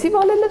ռեցեսիվ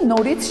ալելը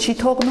նորից չի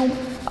թողնում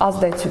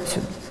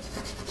ազդեցություն։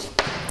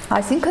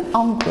 Այսինքն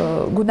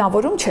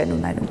գունավորում չեն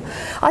ունենում։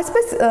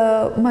 Այսպես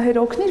մհեր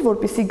օգնիր,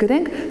 որպեսզի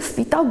գրենք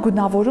սպիտակ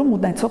գունավորում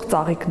ունեցող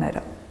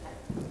ծաղիկները։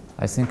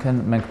 Այսինքն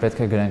մենք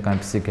պետք է գրենք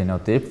այնպիսի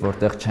գենոտիպ,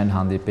 որտեղ չեն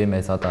հանդիպի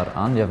մեծատար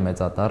A-ն եւ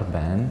մեծատար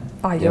B-ն,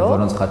 եւ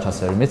որոնց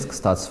խաչասերումից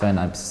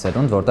կստացվեն այնպիսի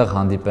սերունդ, որտեղ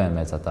հանդիպեն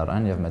մեծատար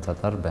A-ն եւ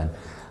մեծատար B-ն։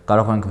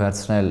 Կարող ենք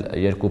վերցնել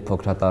երկու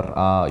փոքրատար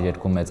A,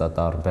 երկու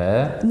մեծատար B։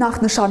 Նախ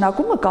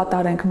նշանակումը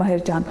կատարենք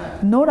մհեր ջան,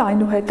 նոր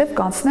այնուհետև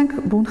կանցնենք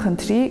բուն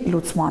խնդրի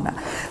լուծմանը։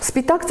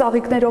 Սպիտակ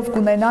ծաղիկներով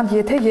կունենան,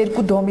 եթե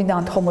երկու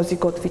դոմինանտ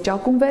հոմոզիգոտ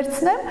վիճակում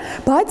վերցնեմ,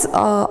 բայց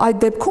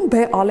այդ դեպքում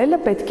B ալելը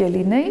պետք է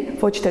լինի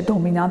ոչ թե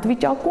դոմինանտ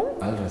վիճակում,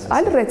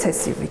 այլ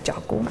ռեցեսիվ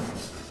վիճակում։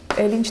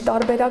 Էլ ինչ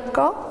տարբերակ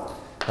կա։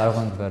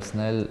 Կարող ենք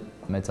վերցնել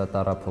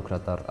մեծատար A,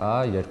 փոքրատար A,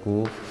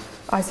 երկու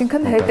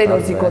Այսինքն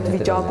հետերոզիգոտ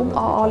վիճակում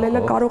ալելը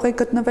կարող է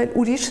գտնվել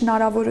ուրիշ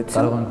հնարավորություն։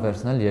 Կարող ենք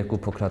վերցնել երկու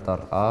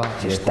փոքրատար A,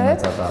 երկու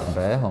մեծատար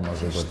B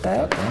հոմոզիգոտ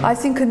վիճակում։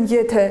 Այսինքն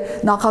եթե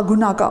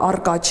նախագունակը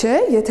առկա չէ,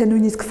 եթե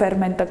նույնիսկ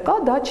ֆերմենտը կա,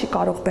 դա չի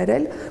կարող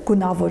բերել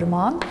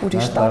գունավորման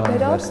ուրիշ տարբերակ։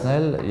 Կարող ենք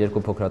վերցնել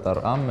երկու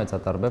փոքրատար A,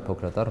 մեծատար B,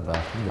 փոքրատար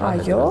B։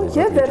 Այո,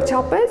 եւ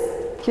վերջապես,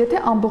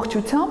 եթե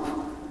ամբողջությամբ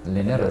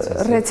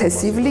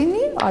ռեցեսիվ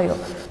լինի, այո,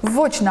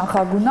 ոչ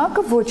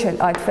նախագունակը, ոչ էլ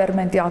այդ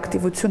ֆերմենտի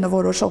ակտիվությունը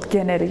որոշող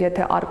գեները,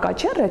 եթե առկա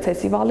չեն,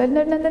 ռեցեսիվ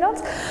ալելներն են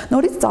նրանց,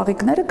 նորից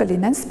ծաղիկները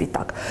կլինեն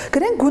սպիտակ։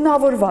 Գրենք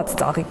գունավորված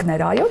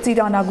ծաղիկները, այո,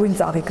 ծիրանագույն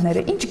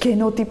ծաղիկները, ինչ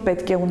գենոտիպ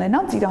պետք է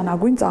ունենան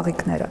ծիրանագույն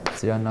ծաղիկները։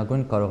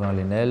 Ծիրանագույն կարող են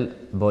լինել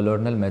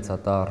բոլորն էլ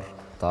մեծատար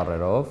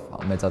տարերով,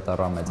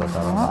 մեծատար A,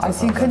 մեծատար A,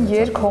 այսինքն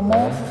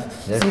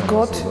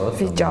երկհոմոզիգոտ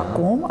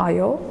վիճակում,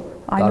 այո։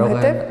 Կարող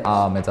են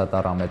A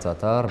մեծատար,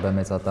 B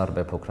մեծատար,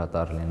 B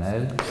փոքրատար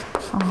լինել։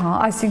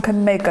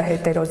 Այսինքն մեկը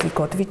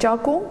հետերոզիգոտ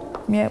վիճակում,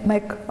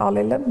 մեկ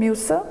ալելը,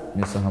 մյուսը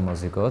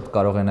հոմոզիգոտ,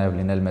 կարող է նաև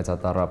լինել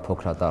մեծատար A,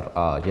 փոքրատար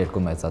A,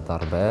 երկու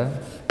մեծատար B։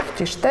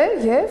 Ճիշտ է,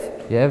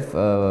 եւ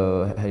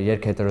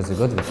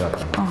երկհետերոզիգոտ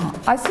վիճակում։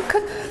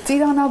 Այսինքն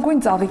ծիրանագույն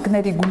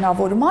ծաղիկների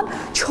գունավորման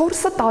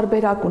 4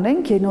 տարբերակ ունեն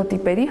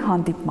գենոտիպերի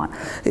հանդիպման։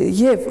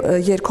 Եվ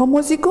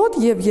երկհոմոզիգոտ,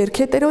 եւ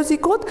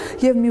երկհետերոզիգոտ,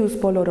 եւ մյուս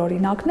բոլոր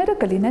օրինակները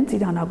կլինեն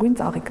ծիրանագույն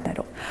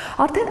ծաղիկներով։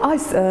 Արդեն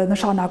այս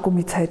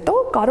նշանակումից հետո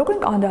կարող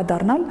ենք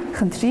անդրադառնալ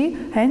խնդրի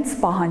հենց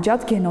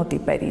պահանջած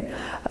գենոտիպերին։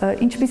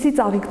 Ինչպիսի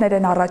ծաղիկներ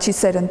են առաջի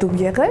սերնդում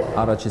եղել։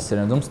 Առաջի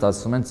սերնդում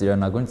ստացվում են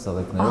ծիրանագույն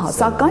ծաղիկներով։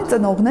 Սակայն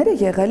ծնողները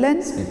եղել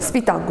են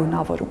սպիտակ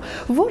գունավորում։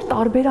 Որ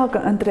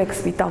տարբերակը ընտրեք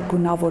սպիտակ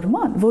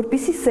գունավորման,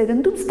 որպեսզի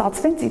սերնդում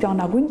ստացվեն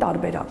ծիրանագույն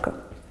տարբերակը։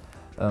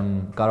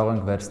 Կարող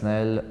ենք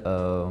վերցնել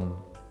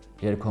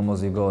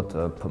երկհոմոզիգոտ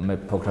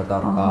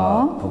փոքրատար A,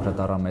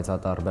 փոքրատար A,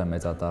 մեծատար B,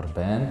 մեծատար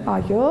B-ն։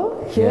 Այո,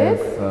 եւ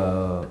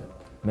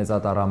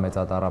մեծատար A,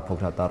 մեծատար A,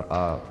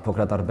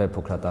 փոքրատար B,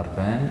 փոքրատար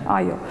B-ն։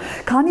 Այո։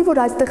 Քանի որ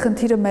այստեղ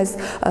խնդիրը մեզ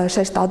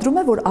շեշտադրում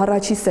է, որ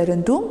առաջի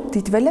սերնդում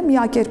դիտվել է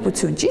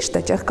միակերպություն, ճիշտ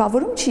է,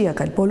 ճեղքավորում չի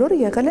եղել, բոլորը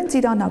եղել են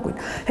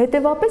ծիրանագույն։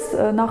 Հետևաբար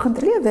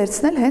նախընտրելի է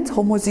վերցնել հենց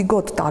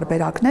հոմոզիգոտ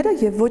տարբերակները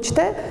եւ ոչ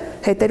թե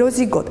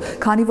հետերոզիգոտ,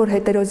 քանի որ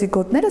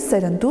հետերոզիգոտները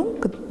սերնդում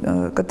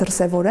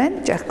կդրսևորեն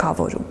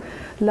ճեղքավորում։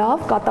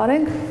 Լավ,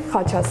 կատարենք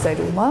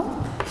խաչասերումը։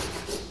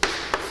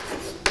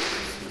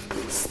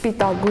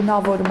 Սպիտակ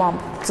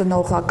գունավորմամբ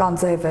ծնողական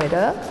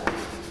ձևերը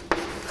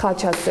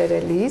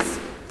խաչասերելիս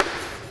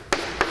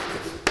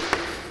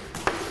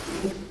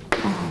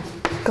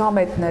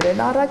գամետներ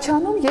են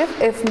առաջանում եւ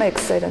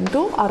F1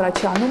 սերնդում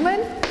առաջանում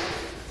են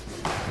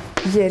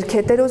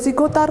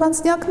երկհետերոզիգոտ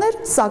առանձնյակներ,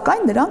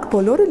 սակայն նրանք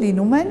բոլորը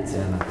լինում են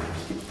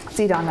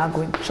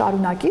ծիրանագույն։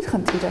 Շարունակիր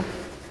խնդիրը։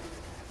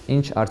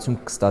 Ինչ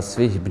արդյունք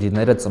կստացվի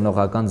հիբրիդները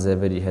ծնողական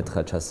ձևերի հետ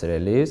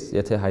խաչասերելիս,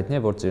 եթե հայտնի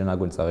է, որ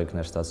ծիրանագույն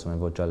ծաղիկներ ստացվում են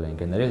ոչ ալելային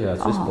գեների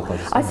լրացուցիչ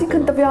փոխադրության։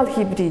 Այսինքն տվյալ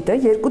հիբրիդը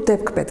երկու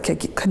դեպք պետք է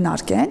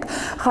քննարկենք,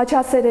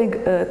 խաչասերենք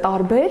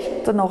տարբեր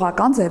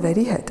ծնողական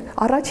ձևերի հետ։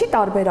 Առաջի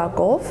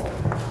տարբերակով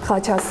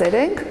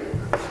խաչասերենք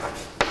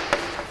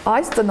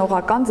այս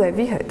ծնողական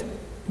ձևի հետ։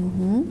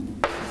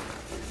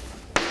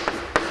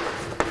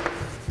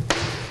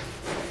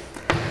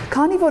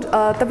 Քանի որ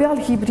տվյալ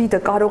հիբրիդը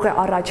կարող է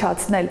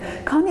առաջացնել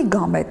քանի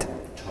գամետ,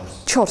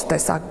 4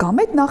 տեսակ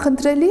գամետ,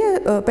 նախընտրելի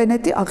է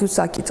պենետի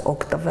աղյուսակից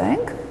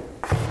օգտվենք։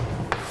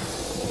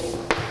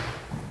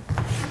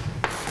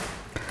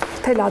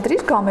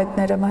 Թելադրիր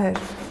գամետները մհեր։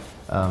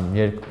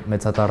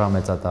 Մեծատառ A,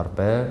 մեծատառ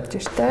B,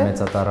 Ճիշտ է։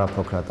 մեծատառ A,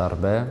 փոքրատառ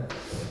B,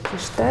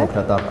 Ճիշտ է։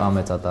 փոքրատառ A,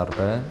 մեծատառ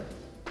B,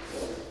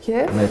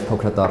 Եվ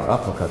փոքրատառ A,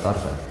 փոքրատառ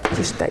B։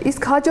 ճիշտ է։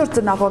 Իսկ հաջորդ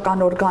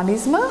ծնողական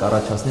օրգանիզմը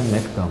Կառաջացնի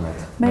մեկ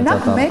գամետ։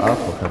 մենակ Մեծատառ A,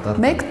 փոքրատառ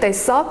B։ մեկ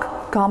տեսակ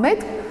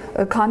գամետ,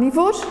 քանի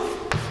որ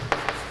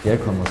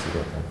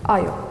Երկհոմոզիգոտ է։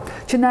 այո,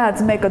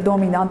 չնայած մեկը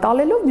դոմինանտ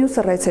ալելով,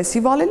 մյուսը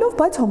ռեցեսիվ ալելով,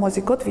 բայց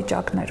հոմոզիգոտ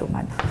վիճակներում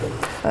են։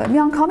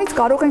 Միանգամից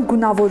կարող են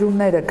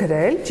գունավորումները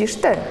գրել,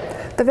 ճիշտ է։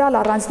 Տվյալ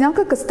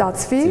առանձնյակը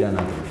կստացվի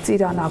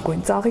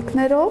ծիրանագույն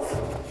ծաղիկներով,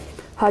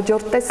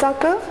 հաջորդ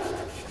տեսակը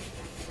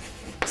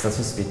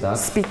Ստացվի սպիտակ։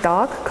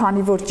 Սպիտակ,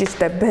 քանի որ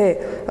ճիշտ է B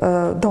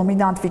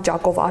դոմինանտ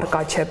վիճակով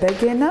առկա չէ B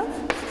գենը,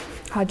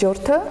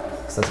 հաջորդը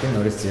Ստացվի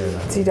նորից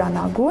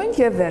ծիրանագույն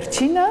եւ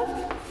վերջինը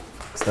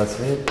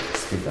Ստացվի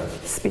սպիտակ։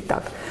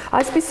 Սպիտակ։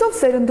 Այսպիսով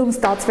սերնդում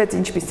ստացվեց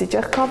ինչպիսի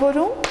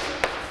ճեղքավորում։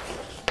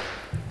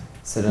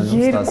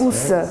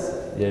 Երկուսը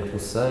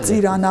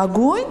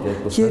ծիրանագույն,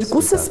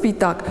 երկուսը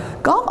սպիտակ,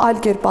 կամ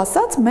այլ կերպ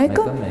ասած,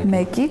 մեկը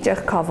մեկի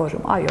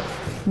ճեղքավորում։ Այո,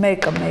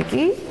 մեկը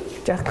մեկի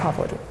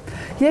ճեղքավորում։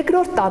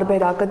 Երկրորդ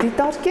տարբերակը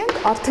դիտարկենք,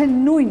 արդեն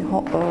նույն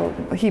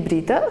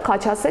հիբրիդը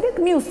խաչասերենք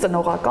մյուս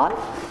ծնողական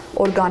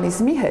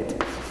օրգանիզմի հետ։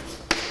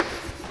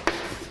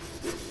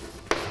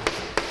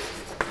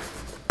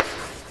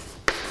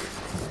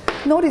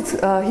 Նորից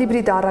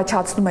հիբրիդը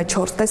առաջացնում է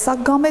 4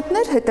 տեսակ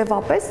գամետներ,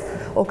 հետևապես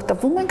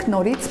օգտվում ենք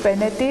նորից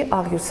պենետի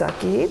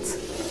աղյուսակից։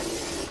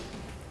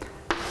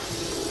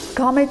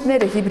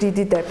 Գամետները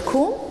հիբրիդի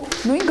դեպքում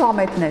նույն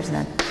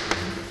գամետներն են։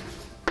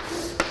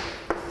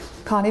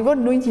 Քանի որ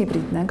նույն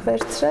հիբրիդն ենք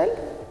վերցրել,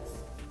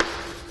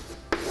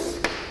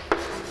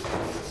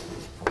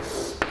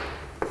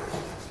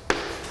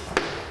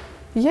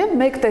 եւ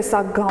մեկ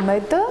տեսակ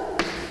գամետը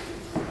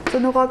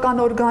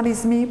ծնողական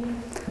օրգանիզմի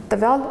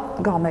տվյալ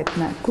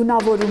գամետն է։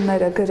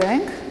 Գունավորումները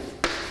գրենք։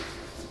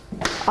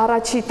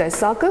 Առաջի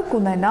տեսակը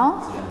կունենա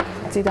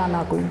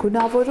ծիրանագույն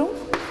գունավորում,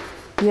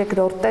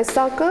 երկրորդ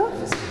տեսակը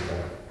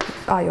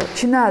այո,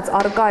 չնայած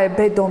արկա է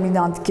B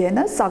դոմինանտ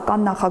գենը,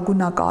 սակայն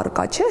նախագունակը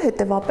արկա չէ,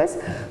 հետևապես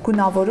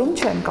գունավորում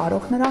չեն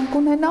կարող նրանք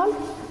ունենալ,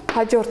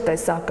 հաջորդ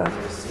տեսակը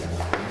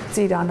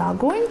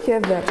ծիրանագույն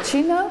եւ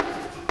վերջինը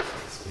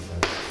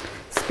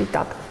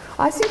սպիտակ։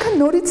 Այսինքն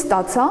նորից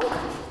ստացանք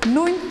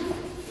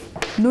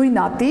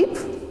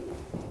նույնատիպ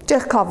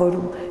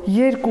ճեղքավորում,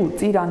 երկու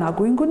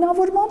ծիրանագույն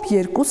գունավորմամբ,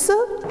 երկուսը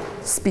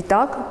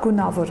սպիտակ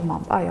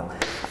գունավորմամբ, այո,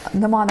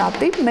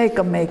 նմանատիպ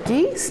մեկը մեկի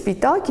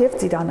սպիտակ եւ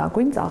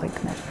ծիրանագույն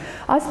ծաղիկներ։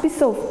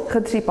 Այսպիսով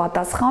խնդրի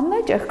պատասխանն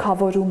է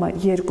ճեղքավորումը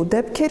երկու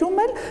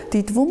դեպքերում էլ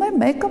դիտվում է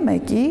մեկը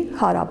մեկի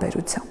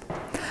հարաբերությամբ։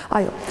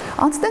 Այո,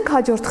 անցնենք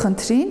հաջորդ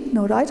խնդրին,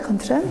 նորայր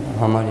խնդրեմ։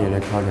 Համար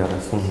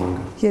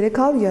 335։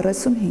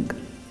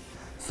 335։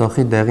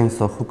 Սոխի դեղին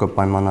սոխուկը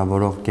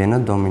պայմանավորող գենը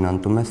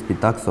դոմինանտում է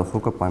սպիտակ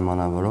սոխուկը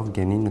պայմանավորող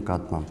գենի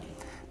նկատմամբ։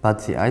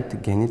 Բացի այդ,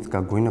 գենից կա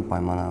գույնը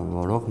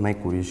պայմանավորող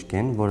մեկ ուրիշ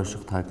գեն, որը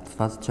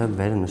շղթայցված չէ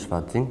վեր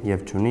նշվածին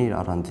եւ չունի իր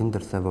առանձին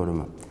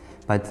դրսևորումը,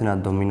 բայց նրա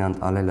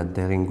դոմինանտ ալելը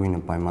դեղին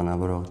գույնը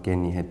պայմանավորող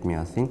գենի հետ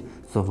միասին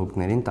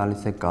սոխուկներին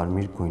տալիս է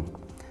կարմիր գույն։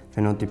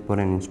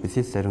 Ֆենոտիպորեն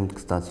ինչպիսի սերունդ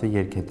կստացվի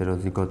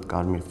երկհետերոզիգոտ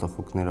կարմիր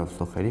սոխուկներով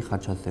սոխերի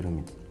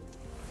խաչասերումից։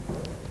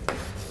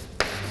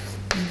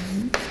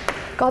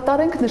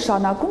 Կատարենք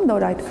նշանակում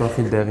նոր այդ։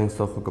 Սոխի դեղին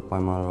սոխուկը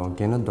պայմանավորող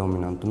գենը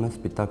դոմինանտում է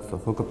սպիտակ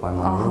սոխուկը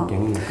պայմանավորող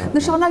գենի նկատմամբ։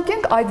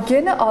 Նշանակենք այդ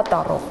գենը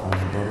ատառով։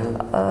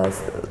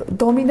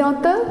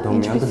 Դոմինանտը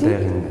ինչպիսի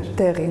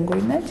դեղին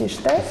գույն է,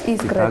 ճիշտ է,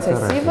 իսկ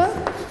ռեցեսիվը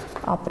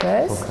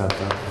ապրես։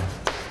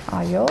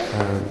 Այո։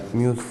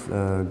 Մյուս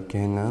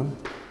գենը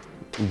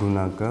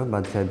գունակը,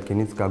 բացի այդ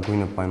գենից կա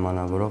գույնը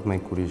պայմանավորող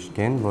մեկ ուրիշ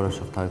գեն, որը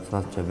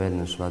շղթայցված չէ վեր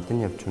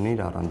նշվածին եւ չունի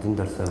իր առանձին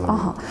դրսևորում։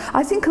 Ահա,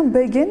 այսինքն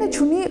B գենը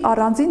չունի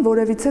առանձին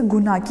որևիցե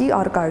գունակի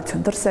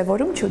առկայություն,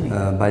 դրսևորում չունի։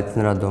 Բայց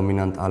նրա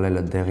դոմինանտ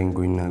ալելը դեղին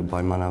գույնը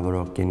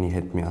պայմանավորող գենի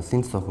հետ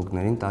միասին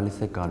սոխուկներին տալիս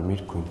է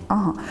կարմիր գույն։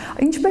 Ահա,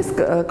 ինչպես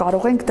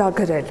կարող ենք դա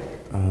գրել։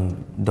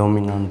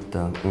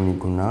 Դոմինանտը ունի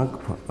գունակ,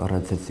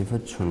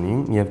 ռեցեսիվը չունի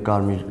եւ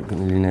կարմիր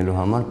լինելու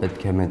համար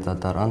պետք է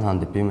մեծատառ A-ն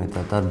հանդիպի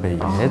մեծատառ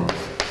B-ի հետ։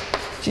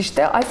 Ճիշտ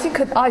է,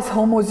 այսինքն այս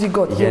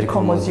հոմոզիգոտ,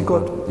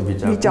 երկհոմոզիգոտ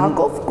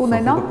վիճակով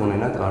կունենա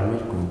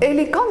կարմիր գույն։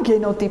 Էլի կան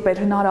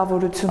գենոտիպեր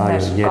հնարավորություններ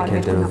կարմիր գույն։ Այո,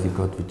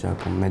 երկհետերոզիգոտ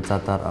վիճակում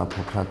մեծատառ A,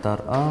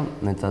 փոքրատառ A,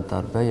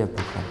 մեծատառ B եւ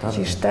փոքրատառ B։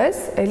 Ճիշտ է,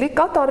 էլի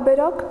կա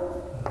տարբերակ։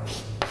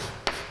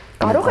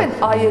 Կարող են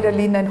A-երը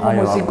լինեն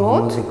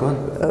հոմոզիգոտ,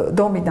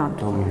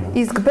 դոմինանտ,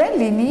 իսկ B-ն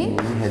լինի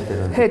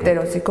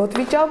հետերոզիգոտ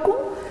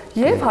վիճակում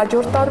եւ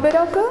հաջորդ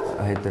տարբերակը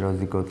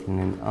հետերոզիգոտ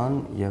լինեն A-ն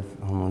եւ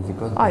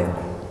հոմոզիգոտ B-ն։ Այո։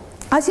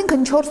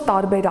 Այսինքն 4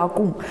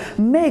 տարբերակում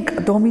մեկ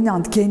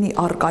դոմինանտ գենի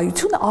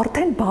առկայությունը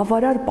արդեն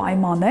բավարար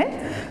պայման է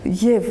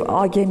եւ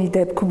A գենի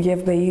դեպքում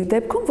եւ B-ի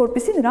դեպքում,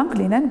 որպեսզի նրանք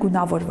լինեն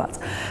գունավորված։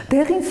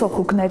 Դեղին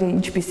սոխուկները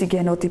ինչպիսի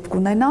գենոտիպ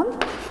կունենան։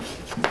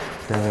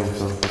 Դեղին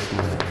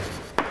սոխուկները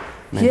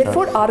Երբ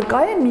որ արկա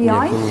է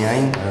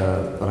միայն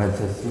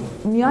ռեցեսիվ,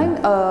 միայն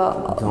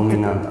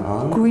դոմինանտ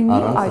A-ն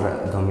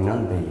առանց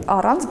դոմինանտ B-ի։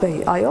 Առանց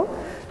B-ի, այո։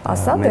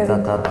 Ասա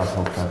մեծատար A,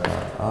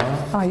 փոքրատար A,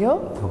 այո,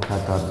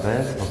 փոքրատար B,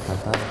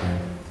 փոքրատար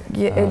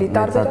B։ Էլի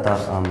տարբերակ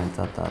մեծատար A,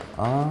 մեծատար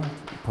A,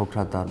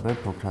 փոքրատար B,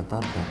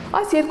 փոքրատար B։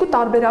 Այս երկու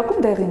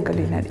տարբերակում դեղին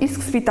կլինեն։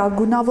 Իսկ սպիտակ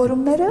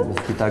գունավորումները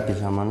սպիտակի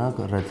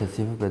ժամանակ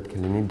ռեցեսիվը պետք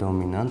է լինի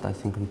դոմինանտ,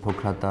 այսինքն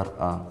փոքրատար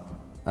A,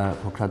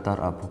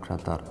 փոքրատար A,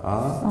 փոքրատար A,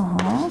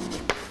 ահա,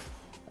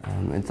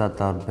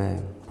 մեծատար B,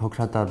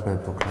 փոքրատար B,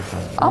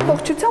 փոքրատար A։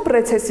 Ամբողջությամբ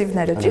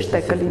ռեցեսիվները ճիշտ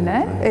է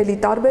կլինեն, էլի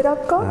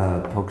տարբերակ կա։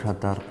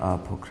 Փոքրատար A,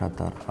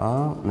 փոքրատար A,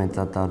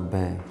 մեծատար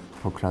B,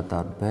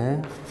 փոքրատար B,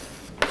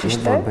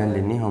 ճիշտ է։ B-ն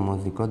լինի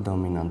հոմոզիգոտ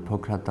դոմինանտ,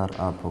 փոքրատար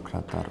A,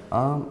 փոքրատար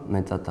A,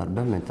 մեծատար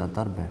B,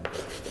 մեծատար B։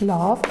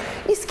 Լավ։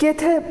 Իսկ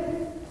եթե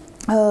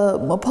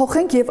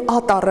փոխենք եւ A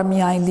տառը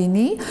միայն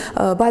լինի,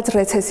 բայց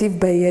ռեցեսիվ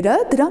B-երը,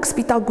 դրանք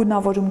սպիտակ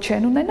գունավորում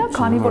չեն ունենա,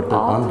 քանի որ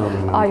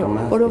այո,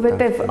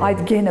 որովհետեւ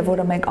այդ գենը,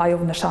 որը մենք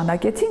այով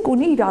նշանակեցինք,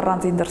 ունի իր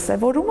առանձին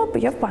դրսևորումը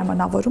եւ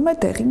պայմանավորում է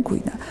դեղին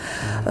գույնը։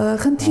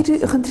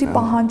 Խնդրի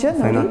պահանջը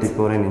նորից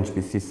ֆենոտիպորեն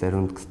ինչպիսի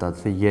սերունդ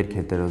կստացվի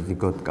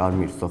երկհետերոզիգոտ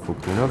կարմիր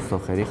սոխուկներով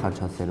սոխերի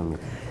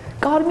խաչասերումից։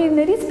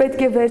 Կարմիրներից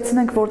պետք է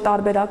վերցնենք որ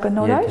տարբերակը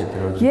նորայր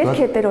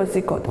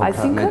երկհետերոզիգոտ,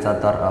 այսինքն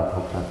մեծատար A,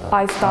 փոքրատար։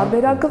 Այս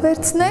տարբերակը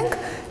վերցնենք,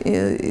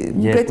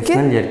 պետք է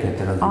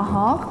երկհետերոզիգոտ։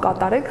 Ահա,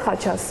 կատարենք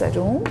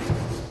խաչասերում։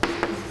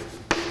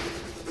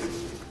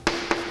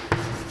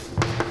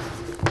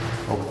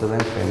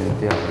 Օգտվենք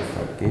ֆենոտի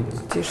աղյուսակից։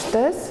 Ճիշտ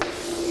ես։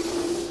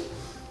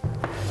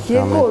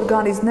 Երկու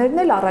օրգանիզմներն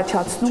էլ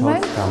առաջացնում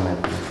են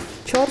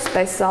 4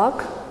 տեսակ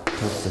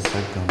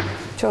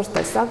 4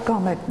 տեսակ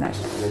գամետներ։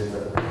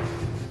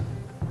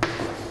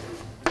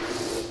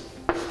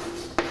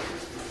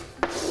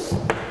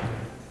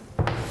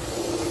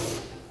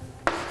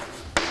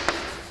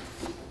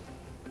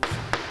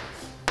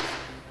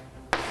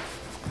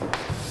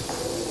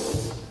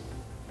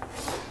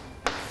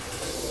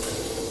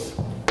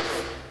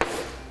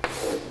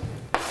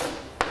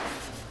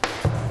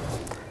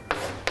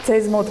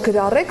 Ձեզ մոտ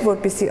գրառեք,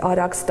 որպեսզի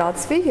արագ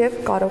ստացվի եւ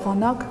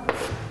կարողանաք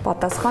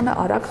պատասխանը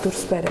արագ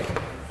դուրս բերել։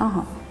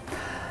 Ահա։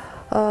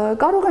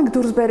 Կարող ենք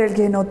դուրս բերել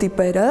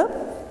գենոտիպերը։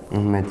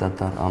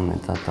 Մեծատար A,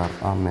 մեծատար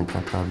A,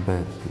 մեծատար B,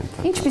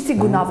 մեծատար։ Ինչպիսի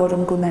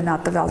գունավորում կունենա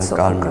տվյալ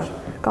սոխուկը։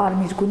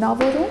 Կարմիր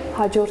գունավորում,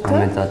 հաջորդը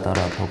մեծատար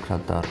A,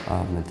 փոքրատար A,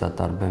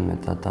 մեծատար B,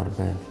 մեծատար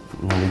B,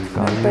 նորից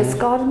կարմիր։ Նույնպես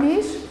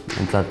կարմիր։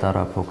 Մեծատար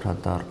A,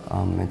 փոքրատար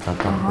A,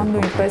 մեծատար B,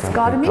 նույնպես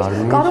կարմիր։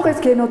 Կարող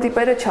ես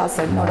գենոտիպերը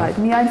չասել նորայդ,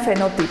 միայն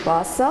ֆենոտիպը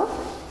ասա։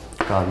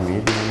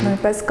 Կարմիր։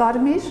 Նույնպես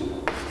կարմիր։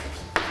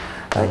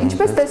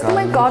 Ինչպես տեսնում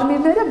ենք,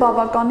 կարմիրները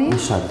բավականին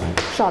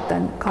շատ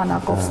են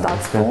քանակով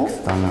ստացվում։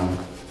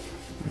 Ստանանք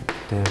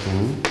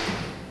դեղին։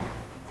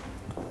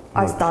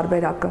 Այս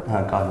տարբերակը։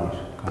 Հա, կարմիր։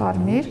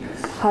 Կարմիր,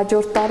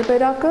 հաջորդ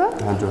տարբերակը։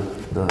 Հաջորդ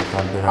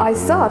տարբերակը։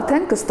 Այսը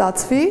արդեն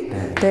կստացվի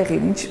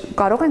դեղին, ինչ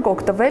կարող ենք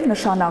օգտվել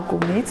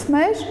նշանակումից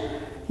մեր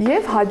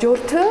եւ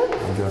հաջորդը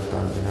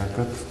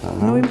տարբերակը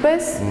կստանանք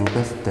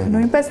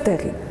նույնպես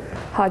դեղին։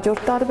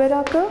 Հաջորդ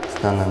տարբերակը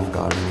ստանանք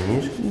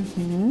կարմիր։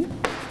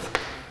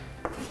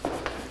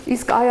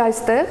 Իսկ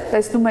այստեղ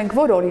տեսնում ենք,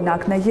 որ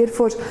օրինակն է, երբ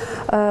որ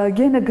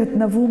գենը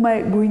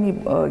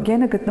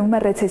գտնվում է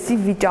ռեցեսիվ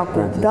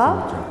վիճակում, դա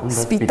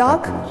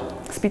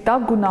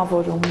սպիտակ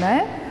գունավորումն է,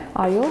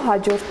 այո,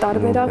 հաջորդ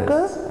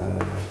տարբերակը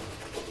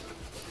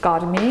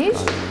կարմիր,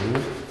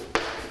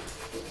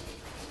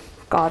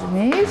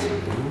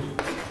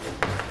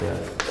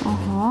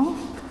 ահա,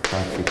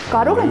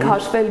 կարող ենք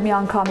հաշվել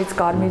միանգամից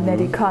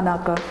կարմիրների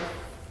քանակը,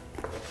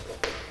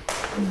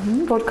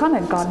 որքան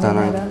են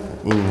կարմիրները,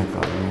 9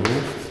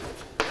 կարմիր,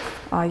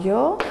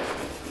 այո,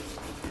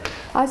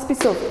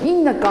 այսպիսով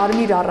 9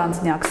 կարմիր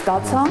առանձնյակ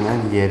ստացանք,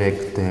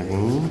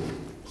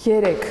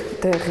 3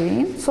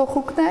 դեղին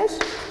սոխուկներ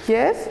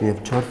և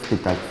 4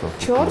 սպիտակ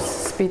սոխուկներ։ 4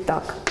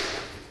 սպիտակ։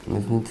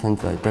 Մեզնից հենց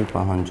այդ էլ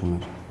պահանջում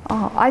էր։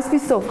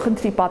 Այսպիսով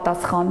խնդրի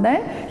պատասխանն է,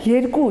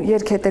 երկու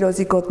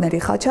երկհետերոզիգոտների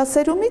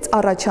խաչասերումից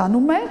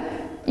առաջանում է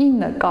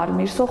 9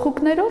 կարմիր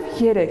սոխուկներով,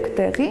 3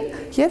 դեղին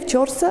և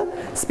 4-ը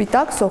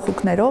սպիտակ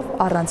սոխուկներով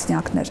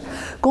առանձնյակներ։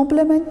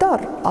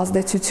 Կոմպլեմենտար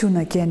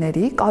ազդեցությունը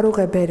գեների կարող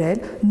է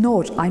բերել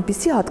նոր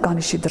այնպիսի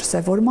հատկանիշի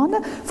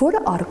դրսևորմանը,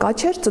 որը առկա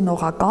չէր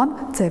ծնողական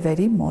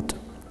ձևերի մոտ։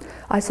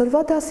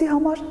 Այսօրվա դասի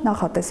համար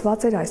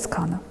նախատեսված էր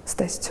այսքանը։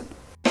 Ստեսություն։